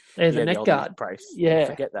 The neck guard. Yeah.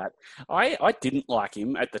 Forget that. I didn't like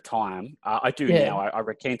him at the time. I do now. I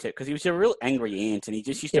recant it because he was a real angry ant and he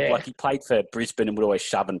just used to, he played for Brisbane and would always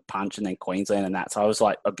shove and punch and then Queensland and that. So I was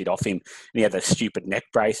like a bit off him and he had that stupid neck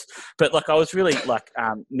brace. But like I was really like,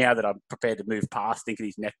 now that I'm prepared to move past thinking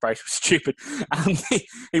his neck brace was stupid,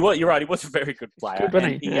 you're right, he was a very good player.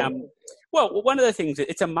 Well, one of the things,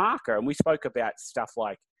 it's a marker and we spoke about stuff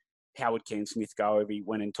like, how would Ken Smith go if he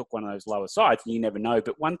went and took one of those lower sides? You never know.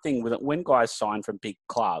 But one thing with it, when guys sign from big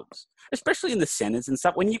clubs, especially in the centres and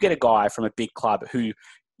stuff, when you get a guy from a big club who,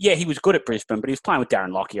 he was good at Brisbane, but he was playing with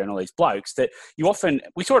Darren Lockyer and all these blokes that we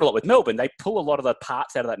saw it a lot with Melbourne. They pull a lot of the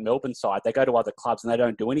parts out of that Melbourne side. They go to other clubs and they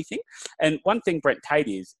don't do anything. And one thing Brent Tate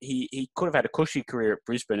is, he could have had a cushy career at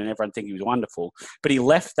Brisbane and everyone think he was wonderful, but he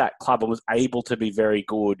left that club and was able to be very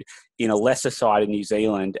good in a lesser side in New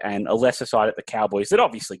Zealand and a lesser side at the Cowboys that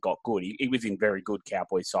obviously got good. He was in very good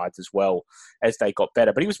Cowboys sides as well as they got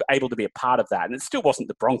better, but he was able to be a part of that. And it still wasn't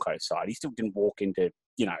the Broncos side. He still didn't walk into,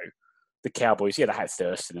 the Cowboys, they had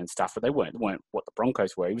Thurston and stuff, but they weren't what the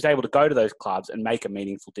Broncos were. He was able to go to those clubs and make a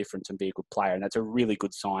meaningful difference and be a good player, and that's a really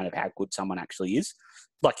good sign of how good someone actually is.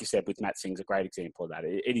 Like you said, with Matt Singh's a great example of that.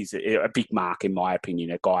 It is a big mark, in my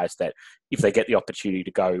opinion, of guys that if they get the opportunity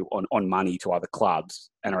to go on money to other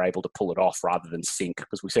clubs and are able to pull it off rather than sink,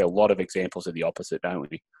 because we see a lot of examples of the opposite, don't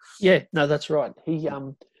we? Yeah, no, that's right. He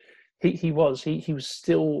was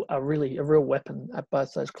still a real weapon at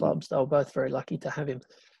both those clubs. They were both very lucky to have him.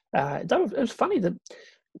 It was funny that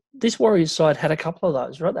this Warriors side had a couple of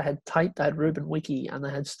those, right? They had Tate, they had Ruben Wiki, and they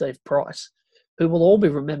had Steve Price, who will all be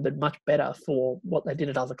remembered much better for what they did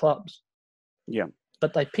at other clubs. Yeah.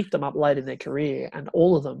 But they picked them up late in their career, and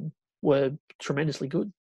all of them were tremendously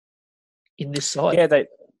good in this side. Yeah,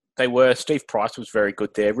 they were. Steve Price was very good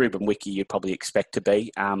there. Ruben Wiki, you'd probably expect to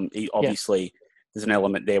be. He obviously... There's an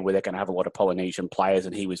element there where they're going to have a lot of Polynesian players,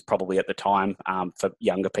 and he was probably at the time, for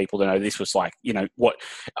younger people to know, this was like, what,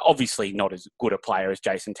 obviously not as good a player as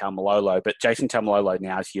Jason Taumalolo, but Jason Taumalolo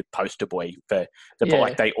now is your poster boy for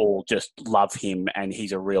like they all just love him, and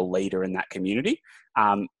he's a real leader in that community.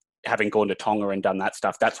 Having gone to Tonga and done that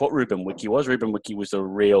stuff, that's what Ruben Wiki was. Ruben Wiki was a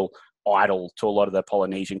real idol to a lot of the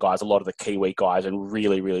Polynesian guys, a lot of the Kiwi guys, and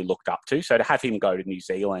really, really looked up to. So to have him go to New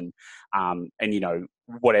Zealand, and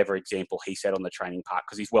whatever example he set on the training park,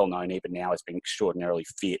 because he's well known even now as being extraordinarily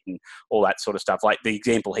fit and all that sort of stuff. Like the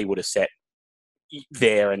example he would have set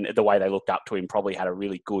there and the way they looked up to him probably had a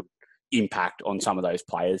really good impact on some of those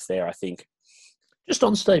players there, I think. Just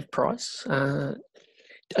on Steve Price, are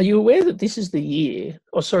you aware that this was the year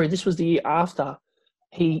after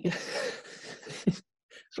he...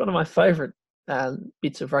 It's one of my favourite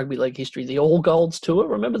bits of rugby league history, the All Golds tour.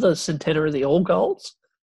 Remember the centenary of the All Golds?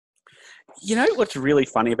 You know what's really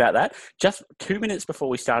funny about that? Just 2 minutes before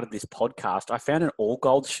we started this podcast, I found an All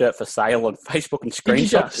Gold shirt for sale on Facebook and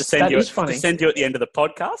screenshot to send you at the end of the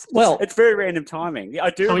podcast. Well, it's very random timing. Yeah,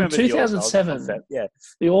 I do remember in 2007,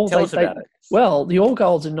 tell us about it. Well, the All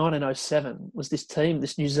Golds in 1907 was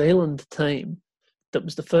this New Zealand team, that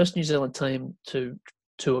was the first New Zealand team to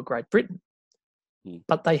tour Great Britain.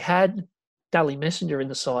 But they had Dally Messenger in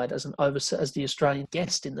the side as the Australian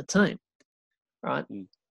guest in the team, right?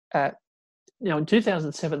 In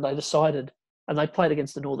 2007 they decided, and they played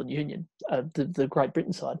against the Northern Union, the Great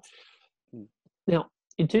Britain side. Now,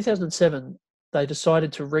 in 2007 they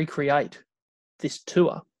decided to recreate this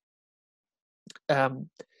tour,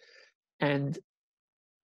 and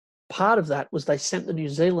part of that was they sent the New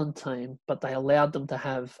Zealand team, but they allowed them to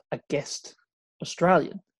have a guest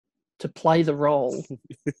Australian to play the role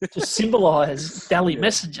to symbolise Dally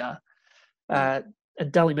Messenger and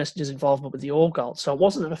Dally Messenger's involvement with the All Golds. So it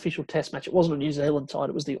wasn't an official test match. It wasn't a New Zealand side.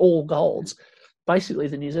 It was the All Golds, basically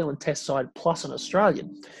the New Zealand test side plus an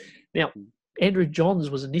Australian. Now, Andrew Johns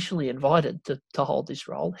was initially invited to hold this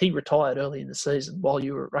role. He retired early in the season while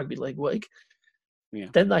you were at Rugby League Week. Yeah.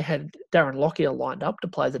 Then they had Darren Lockyer lined up to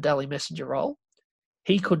play the Dally Messenger role.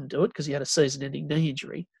 He couldn't do it because he had a season-ending knee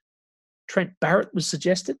injury. Trent Barrett was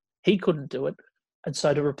suggested. He couldn't do it. And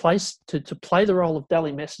so to play the role of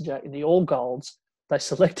Dally Messenger in the All Golds, they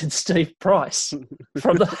selected Steve Price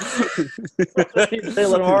from the New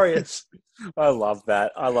Zealand Warriors. I love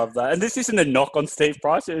that. And this isn't a knock on Steve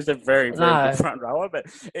Price. It was a very, very good front rower, but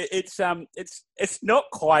it's not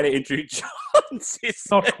quite Andrew Johns.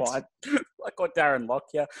 Not quite. Like what Darren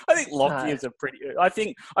Lockyer. I think Lockyer's I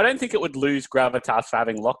don't think it would lose gravitas for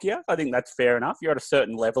having Lockyer. I think that's fair enough. You're at a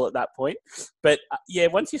certain level at that point. But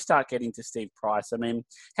once you start getting to Steve Price, I mean,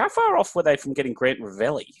 how far off were they from getting Grant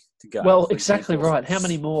Ravelli to go? Well, exactly right. How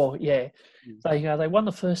many more? Yeah. They won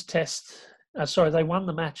the first test. They won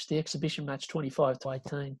the match, the exhibition match,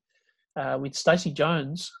 25-18, with Stacey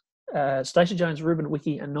Jones, Ruben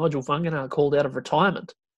Wiki, and Nigel Vungenaar called out of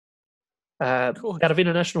retirement, out of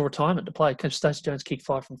international retirement to play. Coach Stacey Jones kicked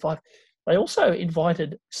 5 from 5. They also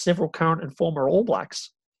invited several current and former All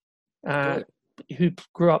Blacks who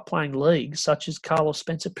grew up playing leagues, such as Carlos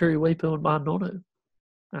Spencer, Piriwipu, and Marnonu.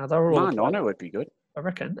 They were all Marnonu would be good, I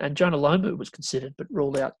reckon. And Jonah Lomu was considered, but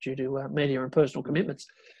ruled out due to media and personal commitments.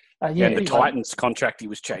 And the Titans contract he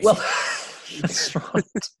was chasing. Well, that's right.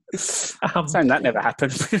 Saying that never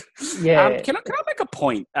happened. Yeah. Can I make a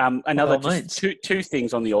point? Two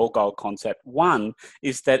things on the all gold concept. One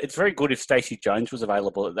is that it's very good if Stacey Jones was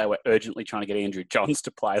available, that they were urgently trying to get Andrew Johns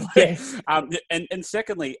to play. And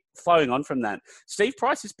secondly, flowing on from that, Steve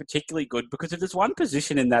Price is particularly good because if there's one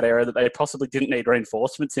position in that era that they possibly didn't need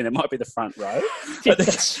reinforcements in, it might be the front row.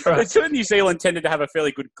 That's right. The two in New Zealand tended to have a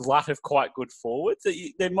fairly good glut of quite good forwards.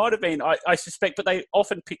 There might have been, I suspect, but they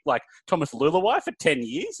often pick like Thomas Lulawai for 10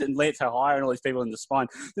 years and Lance O'Hire and all these people in the spine.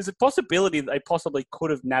 There's a possibility that they possibly could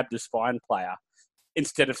have nabbed a spine player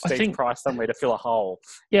instead of Steve Price somewhere to fill a hole.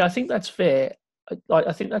 Yeah, I think that's fair.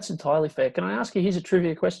 I think that's entirely fair. Can I ask you, here's a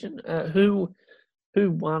trivia question. Who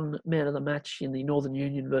won Man of the Match in the Northern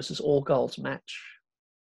Union versus All Golds match?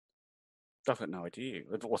 I've got no idea.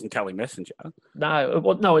 If it wasn't Tally Messenger.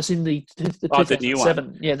 No, it's in the the new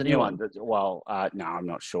one. Yeah, the new one. Well, no, I'm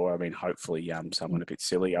not sure. I mean, hopefully someone a bit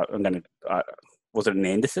silly. I'm going to... was it an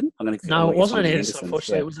Anderson? No, it wasn't an Anderson.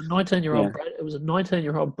 Unfortunately, it was a 19-year-old. Yeah. It was a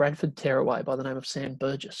 19-year-old Bradford tearaway by the name of Sam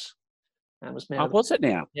Burgess. Was it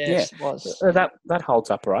now? Yes, it was. That holds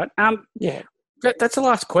up, right? Yeah. That's the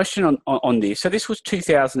last question on this. So this was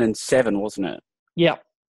 2007, wasn't it? Yeah.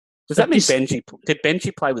 Does that mean did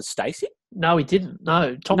Benji play with Stacey? No, he didn't.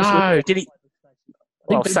 No, did he?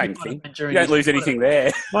 Well, same thing. You don't lose anything there.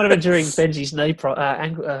 Might have been during Benji's knee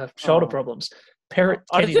shoulder problems. Perrett,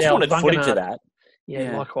 I just wanted footage of that.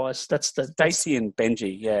 Yeah, likewise. That's the Stacey and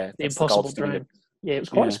Benji. Yeah, the impossible dream. Yeah, it was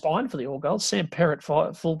quite a spine for the All Golds. Sam Perrett,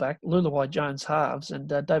 fullback, Lulawai Jones halves, and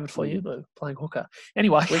David Foyubu playing hooker.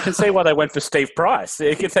 Anyway, we can see why they went for Steve Price.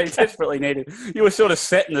 They desperately needed. You were sort of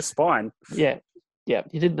set in the spine. Yeah. Yeah,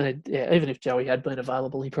 you didn't need. Yeah, even if Joey had been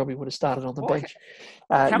available, he probably would have started on the bench.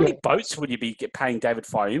 How many boats would you be paying David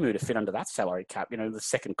Fayumu to fit under that salary cap? You know, the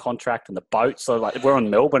second contract and the boats. So, like, we're on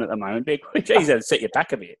Melbourne at the moment. Geez, that'd set you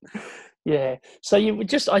back a bit. Yeah. So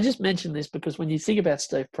I just mentioned this because when you think about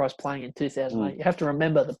Steve Price playing in 2008, you have to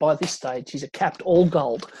remember that by this stage he's a capped All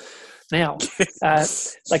Gold. Now,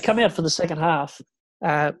 they come out for the second half.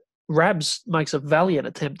 Rabs makes a valiant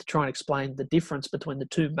attempt to try and explain the difference between the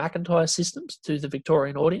two McIntyre systems to the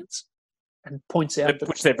Victorian audience, and points out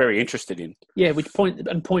which they're very interested in. Yeah,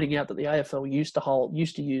 pointing out that the AFL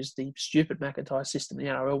used to use the stupid McIntyre system the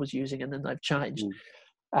NRL was using, and then they've changed.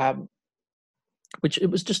 Which it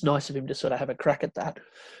was just nice of him to sort of have a crack at that.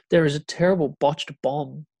 There is a terrible botched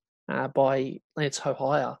bomb by Lance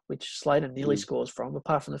O'Hire, which Slater nearly scores from,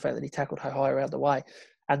 apart from the fact that he tackled O'Hire out of the way.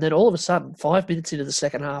 And then all of a sudden, 5 minutes into the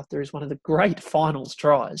second half, there is one of the great finals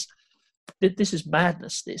tries. This is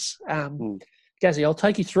madness, this. Gazzy, I'll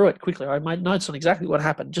take you through it quickly. I made notes on exactly what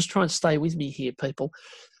happened. Just try and stay with me here, people.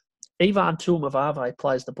 Ivan Tuamavave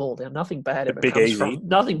plays the ball. Now, nothing bad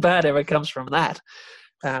ever comes from that.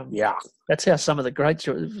 That's how some of the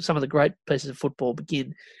great pieces of football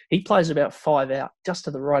begin. He plays about 5 out, just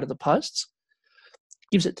to the right of the posts.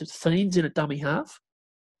 Gives it to Fiends in a dummy half.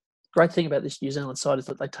 Great thing about this New Zealand side is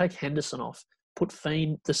that they take Henderson off, put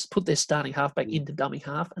their starting halfback into dummy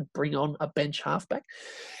half, and bring on a bench halfback.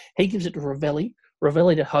 He gives it to Ravelli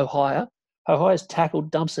to O'Hire. O'Hire's tackled,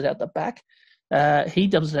 dumps it out the back. He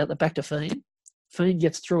dumps it out the back to Fiend. Fiend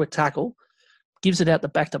gets through a tackle, gives it out the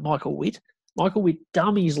back to Michael Witt. Michael Witt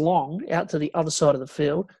dummies long out to the other side of the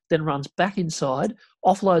field, then runs back inside,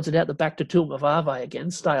 offloads it out the back to Tuamavave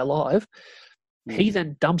again, stay alive. He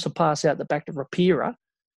then dumps a pass out the back to Rapira.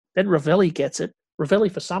 Then Ravelli gets it.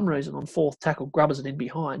 Ravelli, for some reason, on fourth tackle, grubbers it in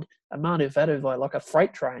behind, and Manu Vaduvai, like a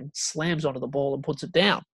freight train, slams onto the ball and puts it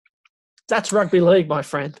down. That's rugby league, my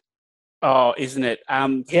friend. Oh, isn't it?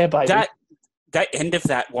 Yeah, baby. That end of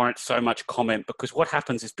that warrants so much comment, because what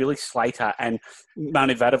happens is Billy Slater and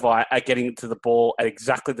Manu Vaduvai are getting to the ball at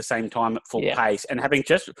exactly the same time at full pace. And having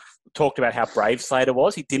just talked about how brave Slater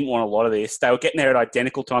was, he didn't want a lot of this. They were getting there at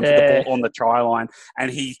identical times with the ball on the try line, and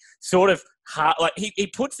he sort of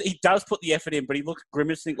he does put the effort in, but he looks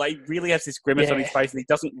grimacing, like he really has this grimace on his face, and he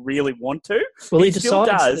doesn't really want to. Well, he still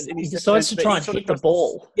does. He decides to try and hit the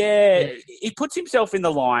ball. Yeah, he puts himself in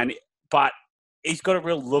the line, but he's got a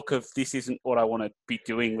real look of, this isn't what I want to be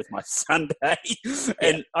doing with my Sunday.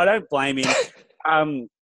 And I don't blame him.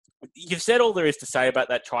 You've said all there is to say about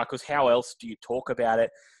that try, because how else do you talk about it?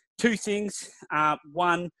 Two things.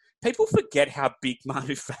 One, people forget how big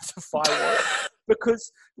Manu Vaduvai was,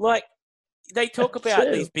 because, like, they talk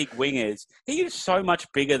about these big wingers. He is so much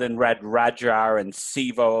bigger than Rad Raja and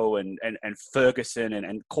Sivo and Ferguson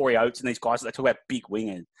and Corey Oates and these guys that they talk about big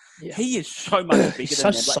wingers. Yeah. He is so much bigger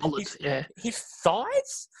than them. Solid. His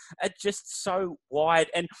thighs are just so wide.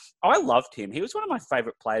 And I loved him. He was one of my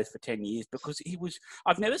favourite players for 10 years, because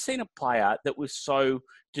I've never seen a player that was so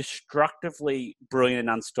destructively brilliant and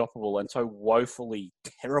unstoppable and so woefully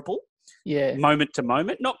terrible. Yeah. Moment to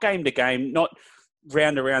moment, not game to game, not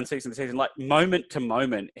round to round, season to season, like moment to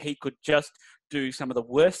moment, he could just do some of the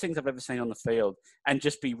worst things I've ever seen on the field and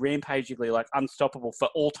just be rampagingly, like, unstoppable. For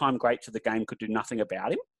all-time greats of the game could do nothing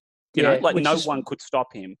about him. You know, like no one could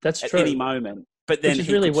stop him at any moment. But then he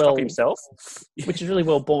could stop himself. Which is really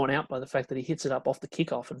well borne out by the fact that he hits it up off the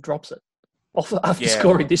kickoff and drops it after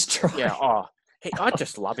scoring this try. Yeah, I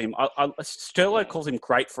just love him. Sterlo calls him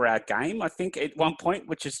great for our game, I think, at one point,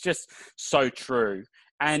 which is just so true.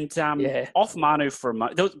 And off Manu for a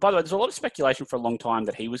moment. By the way, there's a lot of speculation for a long time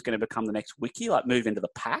that he was going to become the next Wiki, like move into the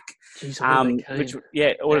pack. Jeez,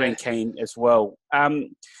 it would have been keen as well.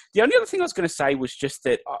 The only other thing I was going to say was just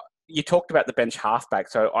that you talked about the bench halfback,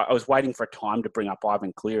 so I was waiting for a time to bring up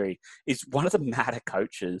Ivan Cleary. He's one of the madder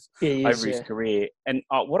coaches over his career. And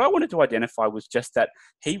what I wanted to identify was just that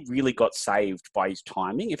he really got saved by his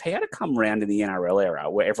timing. If he had to come around in the NRL era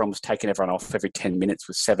where everyone was taking everyone off every 10 minutes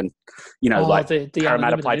with 7,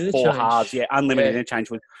 Parramatta played 4 halves. Yeah, unlimited interchange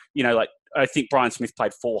with, I think Brian Smith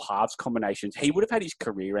played 4 halves combinations. He would have had his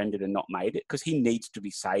career ended and not made it, because he needs to be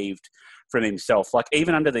saved from himself. Like,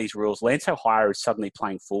 even under these rules, Lance O'Hara is suddenly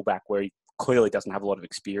playing fullback where he clearly doesn't have a lot of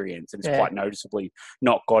experience and is quite noticeably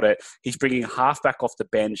not got it. He's bringing a halfback off the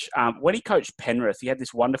bench. When he coached Penrith, he had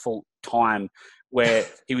this wonderful time where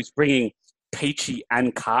he was bringing Peachy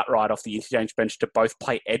and Cartwright off the interchange bench to both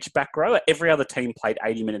play edge back row. Every other team played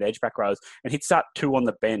 80-minute edge back rows, and he'd start 2 on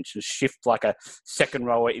the bench and shift like a second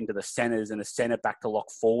rower into the centres and a centre back to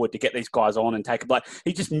lock forward to get these guys on and take a block.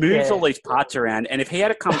 He just moves all these parts around, and if he had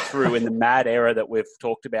to come through in the mad era that we've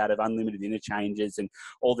talked about of unlimited interchanges and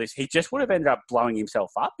all this, he just would have ended up blowing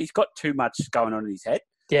himself up. He's got too much going on in his head.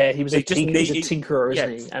 Yeah, he was a tinkerer, isn't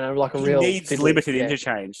he? And he needs limited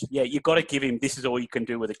interchange. Yeah, you've got to give him, this is all you can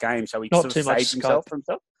do with a game, so he not sort of saves himself from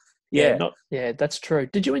himself. Yeah, that's true.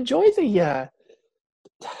 Did you enjoy the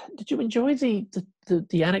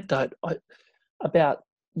anecdote about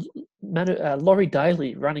Laurie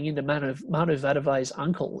Daly running into Manu Vaduvai's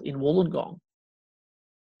uncle in Wollongong?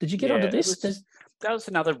 Did you get onto this? That was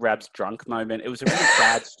another Rabs drunk moment. It was a really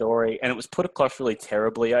bad story, and it was put across really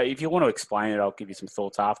terribly. If you want to explain it, I'll give you some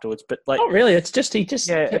thoughts afterwards. But not really. It's just he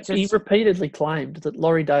repeatedly claimed that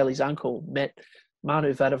Laurie Daly's uncle met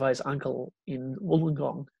Manu Vaduvai's uncle in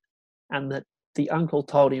Wollongong, and that the uncle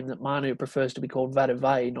told him that Manu prefers to be called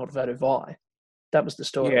Vaduvai, not Vaduvai. That was the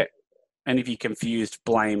story. Yeah, and if you're confused,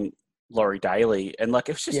 blame Laurie Daly. And like,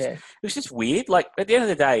 it was just weird. Like, at the end of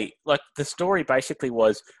the day, like, the story basically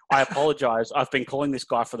was, I apologize, I've been calling this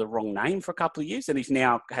guy for the wrong name for a couple of years, and he's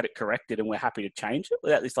now had it corrected, and we're happy to change it,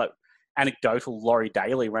 without this like anecdotal Laurie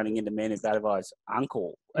Daly running into Manu Vaduvai's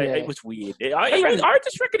uncle. It was weird. I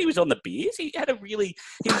just reckon he was on the beers. He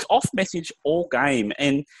was off message all game,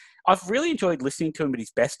 and I've really enjoyed listening to him at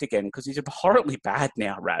his best again, because he's abhorrently bad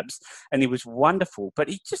now, Rabs, and he was wonderful. But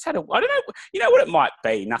he just had I don't know, you know what it might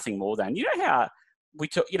be? Nothing more than, you know how we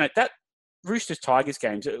took, that Roosters Tigers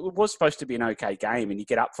games, it was supposed to be an okay game, and you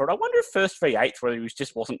get up for it. I wonder if first v 8 where he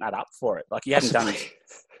just wasn't that up for it. Like, he hadn't done it.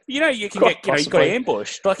 You can get, he got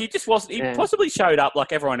ambushed. Like, he just wasn't. He possibly showed up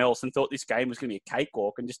like everyone else and thought this game was going to be a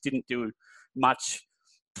cakewalk, and just didn't do much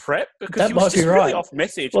prep, because he was just really off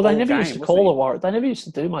message. Well, they never used to call the Warriors. They never used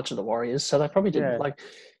to do much of the Warriors, so they probably didn't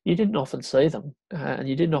you didn't often see them, and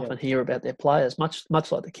you didn't often hear about their players, much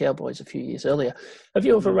like the Cowboys a few years earlier. Have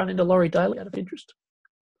you ever run into Laurie Daly out of interest?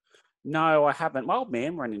 No, I haven't. My old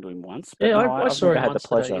man ran into him once, but Yeah, no, I I've saw never him had the once at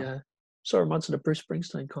pleasure. saw him once at a Bruce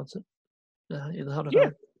Springsteen concert in the Yeah,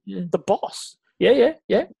 Hunter. Yeah, the boss. yeah.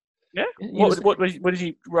 Yeah. He was. What is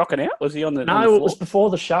he rocking out? Was he on the No, it was floor? before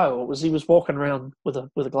the show. He was walking around with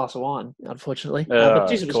a glass of wine, unfortunately. But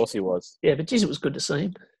geez, Of course he was. but geez, it was good to see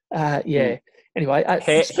him. Mm. Anyway,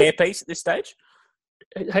 Hairpiece at this stage?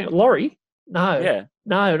 hang on, Laurie? No, Yeah.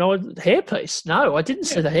 no, hairpiece. No, I didn't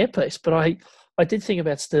Yeah. see the hairpiece, but I did think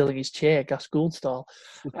about stealing his chair, Gus Gould style.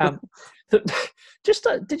 Um, did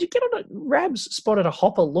you get on it? Rabs spotted a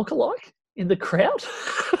Hopper lookalike in the crowd.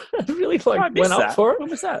 Really went up for it. When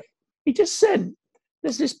was that? He just said,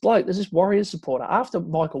 there's this Warriors supporter, after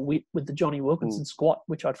Michael Witt with the Johnny Wilkinson squat,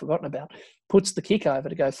 which I'd forgotten about, puts the kick over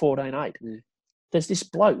to go 14-8. There's this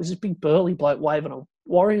big burly bloke waving a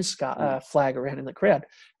Warriors flag around in the crowd.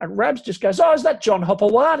 And Rabs just goes, oh, is that John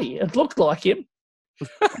Hopperwadi? It looked like him.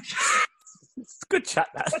 It's good chat,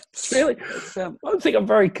 that. It's really, I think I'm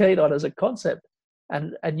very keen on as a concept.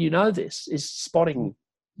 And this is spotting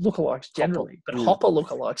lookalikes generally, but Hopper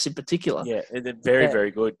lookalikes in particular. Yeah, they're very,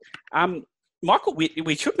 very good. Michael Witt,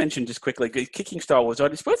 we should mention just quickly, his kicking style was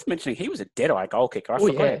odd. It's worth mentioning he was a dead-eye goal kicker. I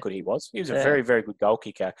forgot how good he was. He was a very, very good goal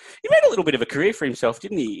kicker. He made a little bit of a career for himself,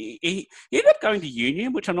 didn't he? He ended up going to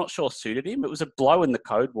Union, which I'm not sure suited him. It was a blow in the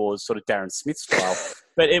Code Wars, sort of Darren Smith style.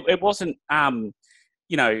 But it wasn't, when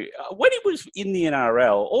he was in the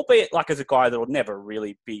NRL, albeit as a guy that will never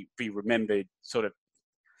really be remembered sort of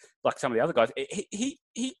like some of the other guys, he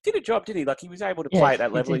did a job, didn't he? He was able to play at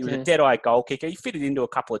that level. He was a dead-eye goal kicker. He fitted into a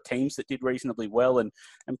couple of teams that did reasonably well and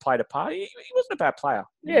played a part. He wasn't a bad player.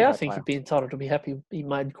 I think he'd be entitled to be happy. He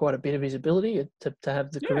made quite a bit of his ability to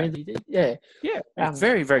have the career that he did. Yeah.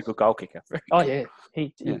 Very, very good goal kicker.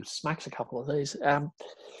 He smacks a couple of these.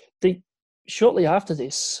 Shortly after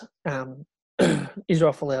this,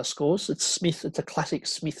 Israel Folau scores. It's Smith. It's a classic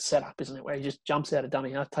Smith setup, isn't it? Where he just jumps out of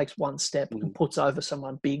dummy half, takes one step, and puts over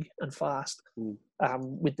someone big and fast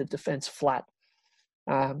with the defence flat.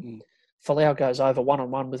 Folau goes over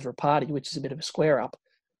one-on-one with Rapati, which is a bit of a square up.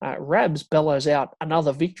 Rabs bellows out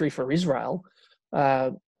another victory for Israel,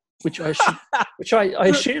 which I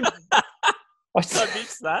assume. I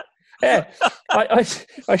missed that. Yeah, I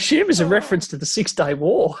assume is a reference to the 6-Day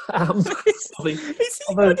War. I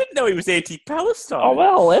didn't know he was anti-Palestine. Oh,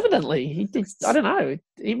 well, evidently. He did. I don't know.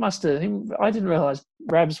 He must have. I didn't realise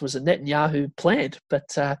Rabs was a Netanyahu plant.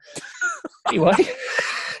 But anyway,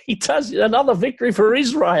 he does another victory for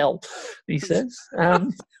Israel, he says,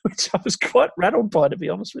 which I was quite rattled by, to be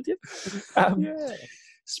honest with you.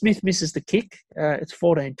 Smith misses the kick. It's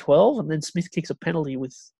 14-12, and then Smith kicks a penalty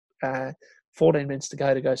with 14 minutes to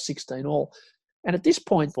go 16 all. And at this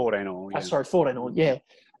point... 14 all, yeah. 14 all, yeah.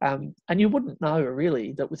 And you wouldn't know,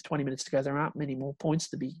 really, that with 20 minutes to go, there aren't many more points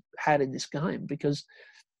to be had in this game, because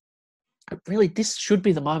really this should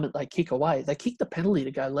be the moment they kick away. They kick the penalty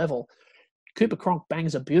to go level. Cooper Cronk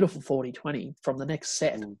bangs a beautiful 40-20 from the next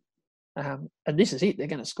set. And this is it. They're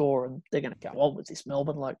going to score and they're going to go on with this,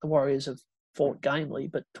 Melbourne. The Warriors have fought gamely,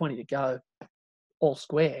 but 20 to go, all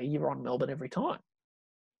square, you're on Melbourne every time.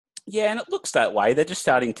 Yeah, and it looks that way. They're just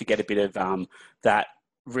starting to get a bit of that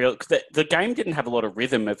real... The game didn't have a lot of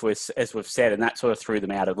rhythm, as we've said, and that sort of threw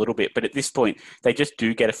them out a little bit. But at this point, they just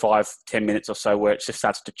do get a 5-10 minutes or so where it just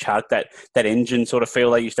starts to chug, that engine sort of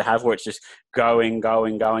feel they used to have, where it's just going,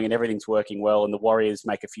 and everything's working well, and the Warriors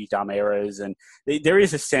make a few dumb errors. And there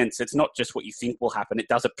is a sense, it's not just what you think will happen. It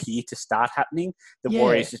does appear to start happening. The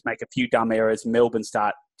Warriors just make a few dumb errors. Melbourne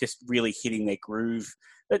start just really hitting their groove.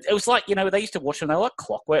 It was like, they used to watch them, they're like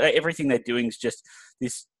clockwork. Everything they're doing is just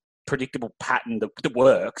this predictable pattern that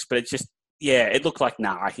works, but it's just, it looked like,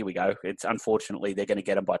 here we go. It's unfortunately, they're going to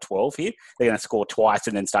get them by 12 here. They're going to score twice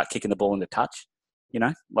and then start kicking the ball into touch,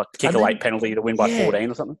 kick a late penalty to win by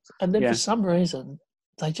 14 or something. And then for some reason,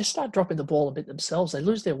 they just start dropping the ball a bit themselves. They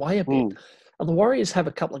lose their way a bit. And the Warriors have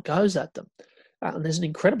a couple of goes at them. And there's an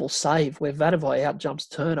incredible save where Vadavai out jumps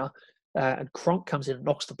Turner and Cronk comes in and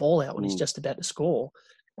knocks the ball out when he's just about to score.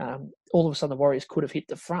 All of a sudden, the Warriors could have hit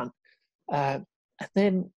the front. And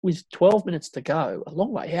then with 12 minutes to go, a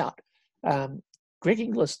long way out, Greg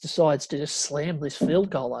Inglis decides to just slam this field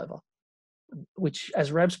goal over, which,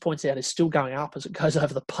 as Rabs points out, is still going up as it goes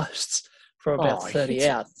over the posts from about 30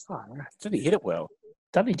 out. Didn't he hit it well?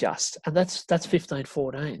 Doesn't he just? And that's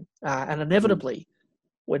 15-14. And inevitably,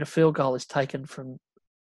 when a field goal is taken from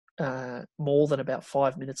more than about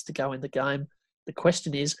 5 minutes to go in the game, the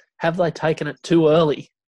question is, have they taken it too early?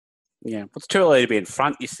 Yeah, it's too early to be in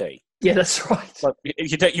front, you see. Yeah, that's right.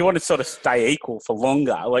 You want to sort of stay equal for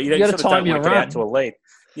longer. You don't want to get out to a lead.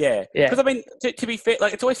 Yeah. Because, to be fair,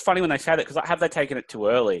 it's always funny when they say that, because have they taken it too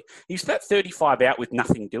early? You spent 35 out with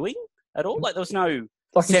nothing doing. at all. Like there was no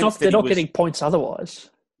Like sense that they're he not was. getting points otherwise.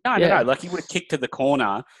 No. Yeah. Like he would have kicked to the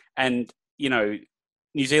corner, and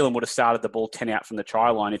New Zealand would have started the ball 10 out from the try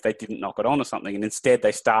line if they didn't knock it on or something. And instead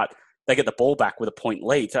they get the ball back with a point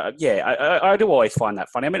lead. So, I do always find that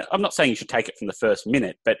funny. I mean, I'm not saying you should take it from the first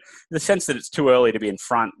minute, but the sense that it's too early to be in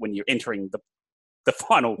front when you're entering the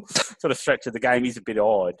final sort of stretch of the game is a bit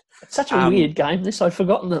odd. It's such a weird game, this. I've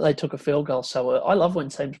forgotten that they took a field goal. So I love when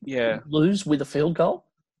teams lose with a field goal.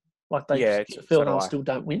 Like they just kick a field goal and still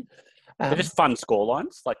don't win. They're just fun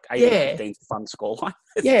scorelines, like 18-15's a fun scoreline.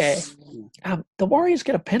 The Warriors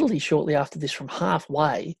get a penalty shortly after this from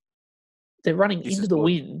halfway. They're running into the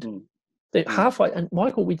wind. They're halfway, and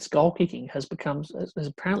Michael Witt's goal kicking has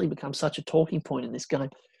apparently become such a talking point in this game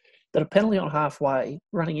that a penalty on halfway,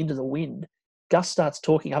 running into the wind, Gus starts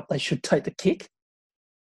talking up they should take the kick.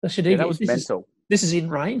 They should that was mental. This is in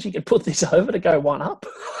range. You can put this over to go one up.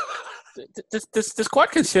 There's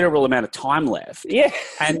quite considerable amount of time left. Yeah.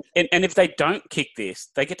 And if they don't kick this,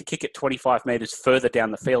 they get to kick it 25 metres further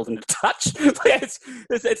down the field and a touch.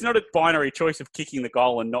 It's not a binary choice of kicking the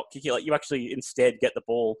goal and not kicking. Like you actually instead get the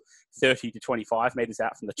ball 30 to 25 metres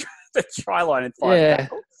out from the try line in 5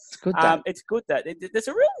 tackles. It's good that there's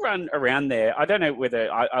a real run around there. I don't know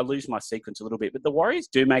whether I lose my sequence a little bit, but the Warriors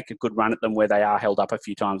do make a good run at them where they are held up a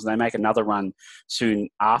few times, and they make another run soon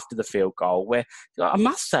after the field goal where I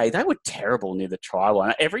must say they were terrible near the try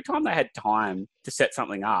line. Every time they had time to set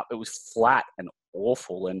something up, it was flat and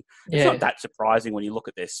awful, and it's not that surprising when you look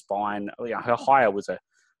at their spine. Her hire was a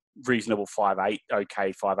reasonable 5'8",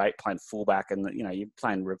 okay 5'8", playing fullback, and you're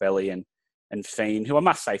playing Ravelli and Fiend, who I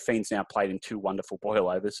must say Fiend's now played in 2 wonderful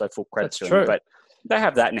boilovers, so full credit to him. But they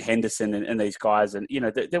have that in Henderson and these guys, and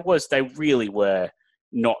they really were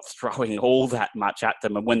not throwing all that much at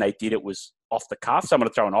them, and when they did, it was off the cuff. Someone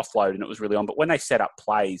would throw an offload and it was really on, but when they set up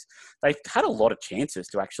plays, they had a lot of chances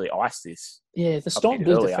to actually ice this. Yeah, the Storm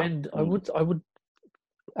do defend.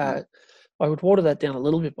 I would water that down a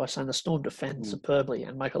little bit by saying the Storm defend superbly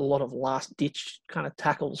and make a lot of last-ditch kind of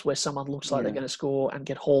tackles where someone looks like they're going to score and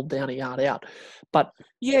get hauled down a yard out. But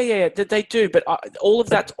they do. But all of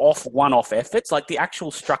that's one-off efforts. Like the actual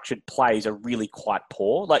structured plays are really quite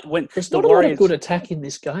poor. Like when there's not a lot of good attack in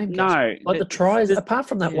this game. No, like the tries. Apart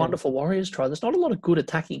from that wonderful Warriors try, there's not a lot of good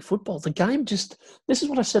attacking football. The game just. This is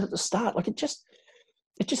what I said at the start. Like it just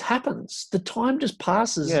happens. The time just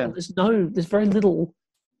passes. And there's very little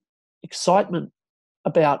excitement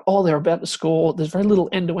about they're about to score. There's very little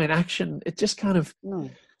end-to-end action. It just kind of the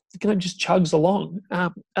game just chugs along,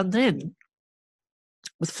 and then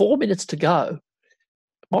with 4 minutes to go,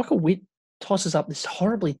 Michael Witt tosses up this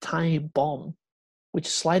horribly tame bomb, which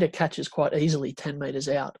Slater catches quite easily 10 metres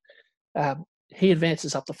out. He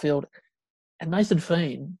advances up the field, and Nathan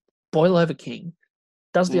Fiend, boil over king,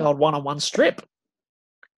 does the old one-on-one strip,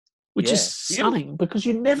 which is stunning because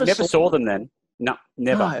you never saw them then. No,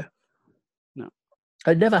 never. No.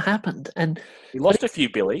 It never happened. And he lost a few,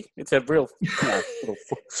 Billy. It's a real little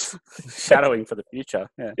shadowing for the future.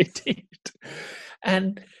 Yeah. It did.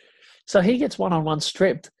 And so he gets one-on-one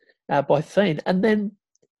stripped by Fiend. And then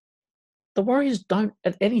the Warriors don't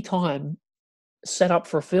at any time set up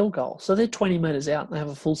for a field goal. So they're 20 metres out and they have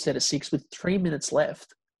a full set of 6 with 3 minutes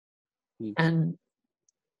left. And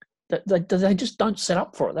they just don't set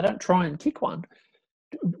up for it. They don't try and kick one.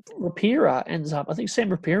 Rapira ends up, I think Sam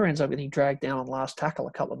Rapira ends up getting dragged down on last tackle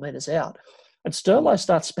a couple of metres out. And Sterlo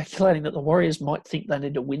starts speculating that the Warriors might think they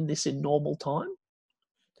need to win this in normal time.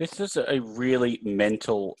 This is a really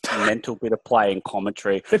mental bit of play and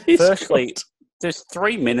commentary. Firstly, there's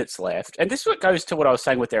 3 minutes left. And this is what goes to what I was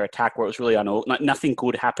saying with their attack, where it was really nothing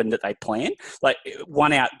good happened that they planned. Like,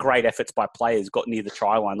 one out, great efforts by players got near the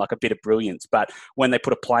try line, like a bit of brilliance. But when they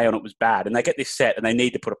put a play on, it was bad. And they get this set and they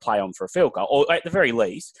need to put a play on for a field goal. Or at the very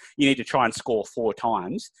least, you need to try and score 4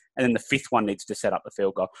 times. And then the 5th one needs to set up the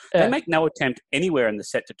field goal. They make no attempt anywhere in the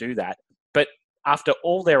set to do that. But after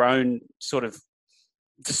all their own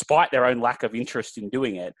despite their own lack of interest in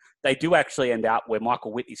doing it, they do actually end up where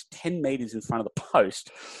Michael Witt is 10 metres in front of the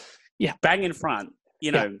post, bang in front,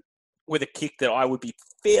 with a kick that I would be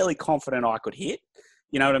fairly confident I could hit.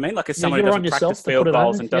 You know what I mean? Like, as someone who doesn't practice field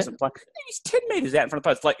goals and doesn't play, he's 10 metres out in front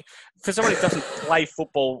of the post. Like, for someone who doesn't play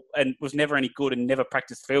football and was never any good and never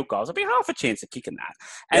practiced field goals, there'd be half a chance of kicking that.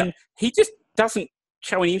 And he just doesn't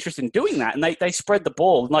show any interest in doing that, and they spread the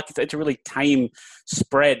ball, and like it's a really tame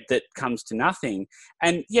spread that comes to nothing.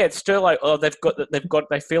 And Sterlo,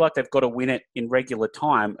 they feel like they've got to win it in regular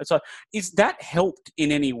time. So is that helped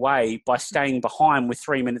in any way by staying behind with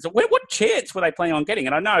 3 minutes? What chance were they planning on getting?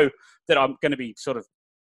 And I know that I'm going to be sort of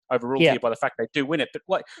overruled here by the fact they do win it. But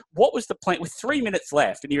like, what was the plan? With 3 minutes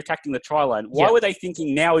left and you're attacking the try line, why were they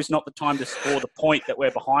thinking now is not the time to score the point that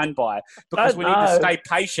we're behind by? Because we need to stay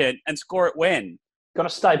patient and score it when. Got to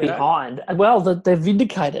stay behind. Well, they're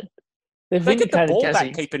vindicated. They get the ball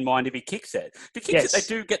back, keep in mind, if he kicks it. If he kicks it,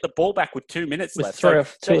 they do get the ball back with 2 minutes left. Two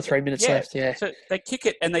or 3 minutes left, So they kick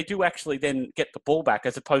it, and they do actually then get the ball back,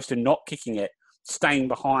 as opposed to not kicking it, staying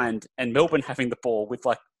behind, and Melbourne having the ball with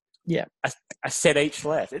a set each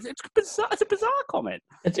left. It's bizarre. It's a bizarre comment.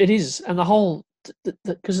 It is, and the whole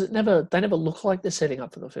because they never look like they're setting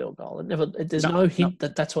up for the field goal. There's no hint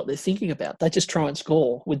that that's what they're thinking about. They just try and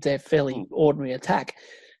score with their fairly ordinary attack,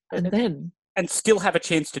 and still have a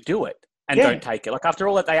chance to do it. And don't take it. Like, after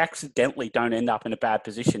all that, they accidentally don't end up in a bad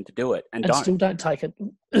position to do it, and still don't take it.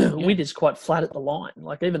 Witt is quite flat at the line.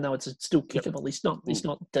 Like, even though it's still kickable, he's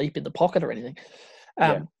not deep in the pocket or anything.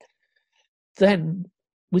 Then,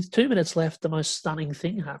 with 2 minutes left, the most stunning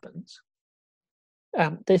thing happens.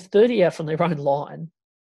 They're 30 out from their own line.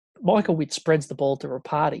 Michael Witt spreads the ball to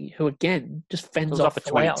Rapati, who again just fends off. It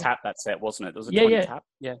was like a 20 tap, that set, wasn't it? There was a 20 tap.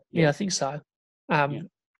 Yeah, I think so.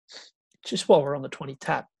 Just while we're on the 20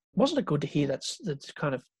 tap, wasn't it good to hear that's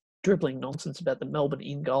kind of dribbling nonsense about the Melbourne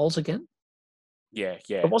in goals again? Yeah.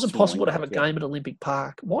 It wasn't possible to have a game at Olympic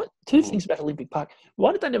Park. What? Two things about Olympic Park.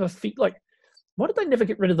 Why did they never why did they never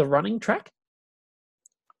get rid of the running track?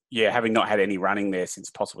 Yeah, having not had any running there since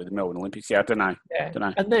possibly the Melbourne Olympics. Yeah, I don't know.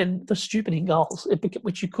 And then the stupid in goals,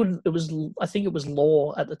 which you couldn't. I think it was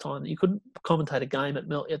law at the time that you couldn't commentate a game at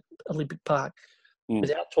Olympic Park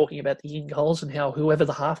without talking about the in goals and how whoever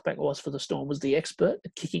the halfback was for the Storm was the expert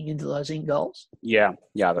at kicking into those in goals. Yeah,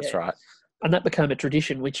 that's right. And that became a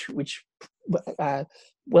tradition, which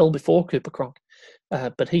well before Cooper Cronk,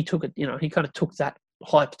 but he took it. He kind of took that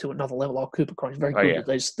hype to another level. Oh, Cooper Cronk is very good at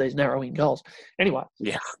these narrow in goals. Anyway,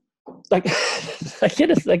 they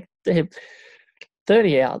they're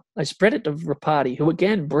 30 out. They spread it to Rapati, who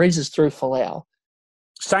again breezes through Folau.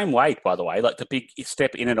 Same weight, by the way. Like, the big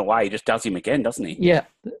step in and away just does him again, doesn't he? Yeah,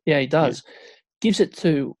 he does. Yeah. Gives it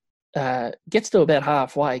to, gets to about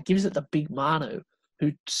halfway, gives it to Big Manu,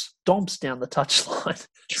 who stomps down the touchline.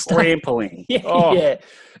 Trampling. Yeah.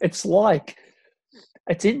 It's like,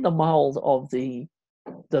 it's in the mould of the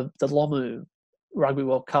Lomu Rugby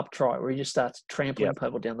World Cup try, where he just starts trampling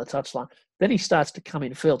people down the touchline. Then he starts to come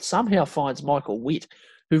in field, somehow finds Michael Witt,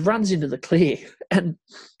 who runs into the clear. And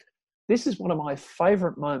this is one of my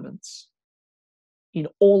favourite moments in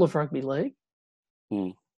all of rugby league.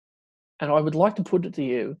 And I would like to put it to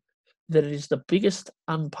you that it is the biggest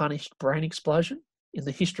unpunished brain explosion in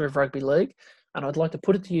the history of rugby league. And I'd like to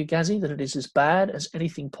put it to you, Gazzy, that it is as bad as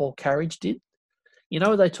anything Paul Carriage did.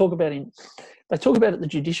 They talk about it at the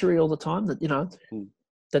judiciary all the time, that,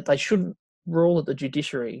 that they shouldn't rule at the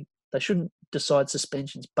judiciary. They shouldn't decide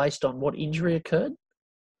suspensions based on what injury occurred.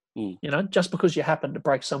 Just because you happen to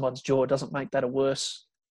break someone's jaw doesn't make that a worse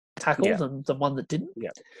tackle than the one that didn't.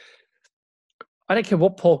 Yeah. I don't care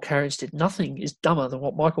what Paul Carriage did. Nothing is dumber than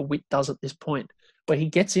what Michael Witt does at this point, where he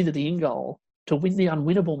gets into the in-goal to win the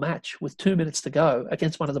unwinnable match with 2 minutes to go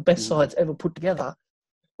against one of the best sides ever put together.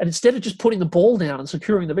 And instead of just putting the ball down and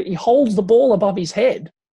securing he holds the ball above his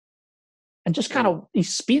head and just he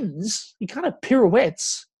spins, he kind of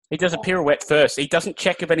pirouettes. He does a pirouette first. He doesn't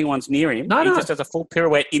check if anyone's near him. He just does a full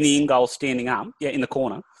pirouette in the in-goal, standing up, in the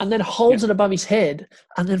corner. And then holds it above his head,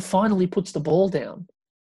 and then finally puts the ball down.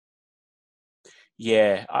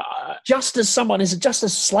 Yeah. Just as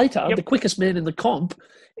Slater, the quickest man in the comp,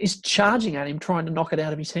 is charging at him, trying to knock it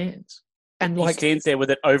out of his hands. And he stands there with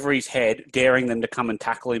it over his head, daring them to come and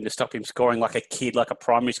tackle him to stop him scoring, like a kid, like a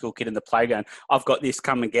primary school kid in the playground. I've got this,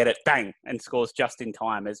 come and get it, bang, and scores just in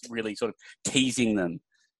time, as really sort of teasing them.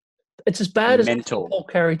 It's as bad as Paul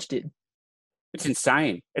Carriage did. It's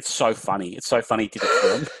insane. It's so funny. It's so funny to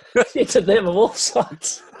them. It's to them of all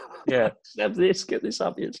sides. Yeah. Have this, get this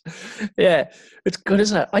up. Yeah, it's good,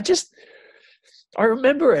 isn't it? I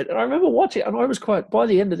remember it, and I remember watching it, and by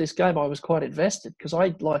the end of this game, I was quite invested, because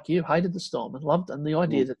I, like you, hated the Storm and loved them. The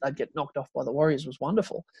idea that they'd get knocked off by the Warriors was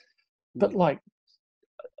wonderful. But, why?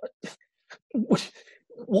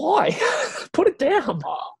 Put it down.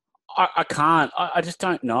 I can't. I just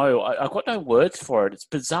don't know. I've got no words for it. It's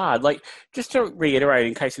bizarre. Like, just to reiterate,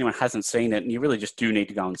 in case anyone hasn't seen it, and you really just do need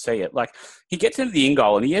to go and see it, like, he gets into the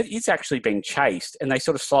in-goal, and he's actually being chased, and they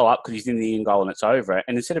sort of slow up because he's in the in-goal and it's over.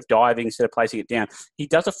 And instead of diving, instead of placing it down, he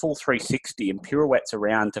does a full 360 and pirouettes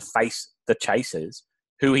around to face the chasers,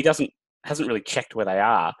 who he doesn't hasn't really checked where they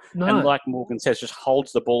are. No. And like Morgan says, just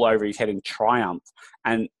holds the ball over his head in triumph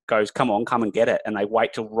and goes, come on, come and get it. And they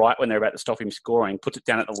wait till right when they're about to stop him scoring, puts it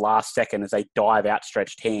down at the last second as they dive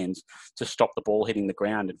outstretched hands to stop the ball hitting the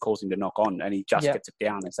ground and cause him to knock on. And he just gets it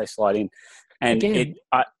down as they slide in. And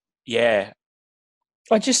I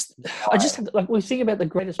just like, we think about the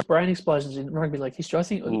greatest brain explosions in rugby league history. I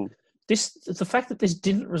think the fact that this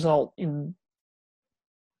didn't result in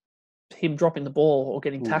him dropping the ball or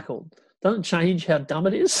getting tackled doesn't change how dumb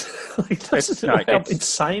it is. How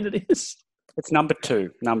insane it is. It's number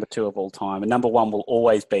two of all time. And number one will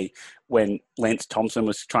always be when Lance Thompson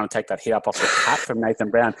was trying to take that hit up off the cap from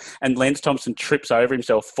Nathan Brown. And Lance Thompson trips over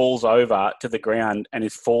himself, falls over to the ground and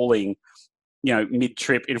is falling,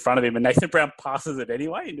 mid-trip in front of him. And Nathan Brown passes it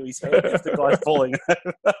anyway into his head as the guy's falling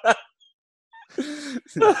over.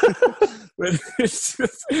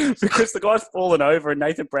 Because the guy's fallen over and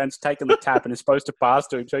Nathan Brown's taken the tap and is supposed to pass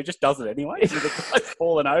to him, so he just does it anyway. So the guy's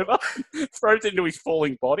fallen over, throws it into his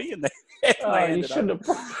falling body, and then you shouldn't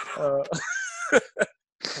have.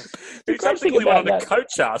 He basically wanted to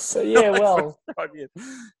coach us.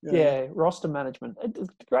 Roster management. The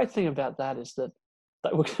great thing about that is that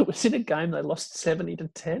it was in a game they lost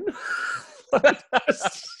 70-10.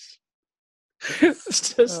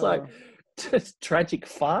 It's just like tragic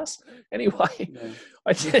farce. Anyway,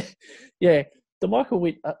 the Michael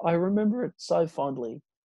Witt, I remember it so fondly,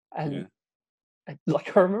 and I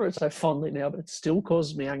remember it so fondly now, but it still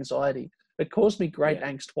causes me anxiety. It caused me great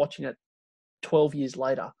angst watching it 12 years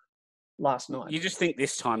later. Last night, you just think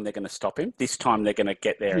this time they're going to stop him. This time they're going to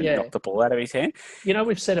get there and knock the ball out of his hand.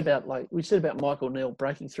 We've said about Michael Neal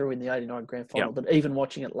breaking through in the '89 grand final. But even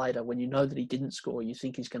watching it later, when you know that he didn't score, you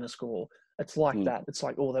think he's going to score. It's like that. It's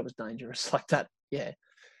like, that was dangerous. Like that. Yeah.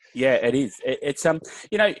 Yeah, it is. It's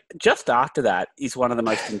just after that is one of the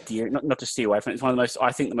most endearing. Not to steer away from it. It's one of the most.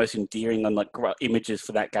 I think the most endearing and images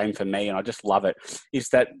for that game for me, and I just love it. Is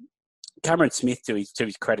that Cameron Smith, to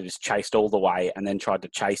his credit, has chased all the way and then tried to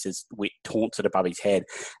chase as Witt taunts it above his head,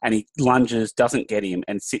 and he lunges, doesn't get him,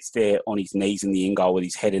 and sits there on his knees in the in goal with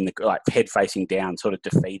his head head facing down, sort of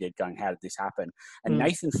defeated, going, "How did this happen?" And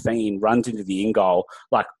Nathan Feen runs into the in goal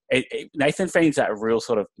Nathan Feen's that real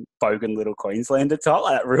sort of bogan little Queenslander type,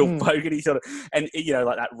 that real bogany sort of, and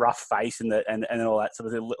like that rough face and all that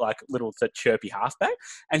sort of little sort of chirpy halfback,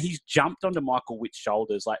 and he's jumped onto Michael Witt's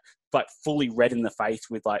shoulders like fully red in the face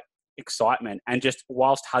with excitement, and just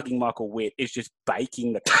whilst hugging Michael Witt is just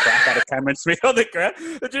baking the crap out of Cameron Smith on the ground.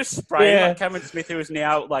 They're just spraying Cameron Smith, who is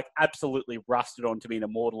now absolutely rusted on to be an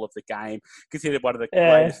immortal of the game, considered one of the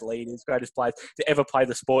greatest leaders, greatest players to ever play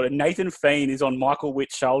the sport. And Nathan Feen is on Michael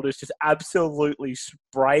Witt's shoulders, just absolutely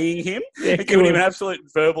spraying him and giving him an absolute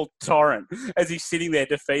verbal torrent as he's sitting there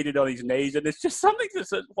defeated on his knees. And it's just something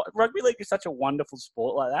rugby league is such a wonderful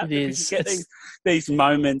sport like that. It is. You get these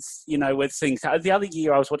moments, where things. The other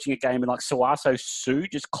year I was watching a game and Suaso Sue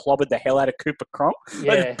just clobbered the hell out of Cooper Cronk. They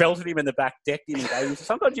just belted him in the back, decked him in games.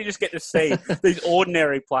 Sometimes you just get to see these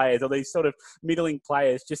ordinary players or these sort of middling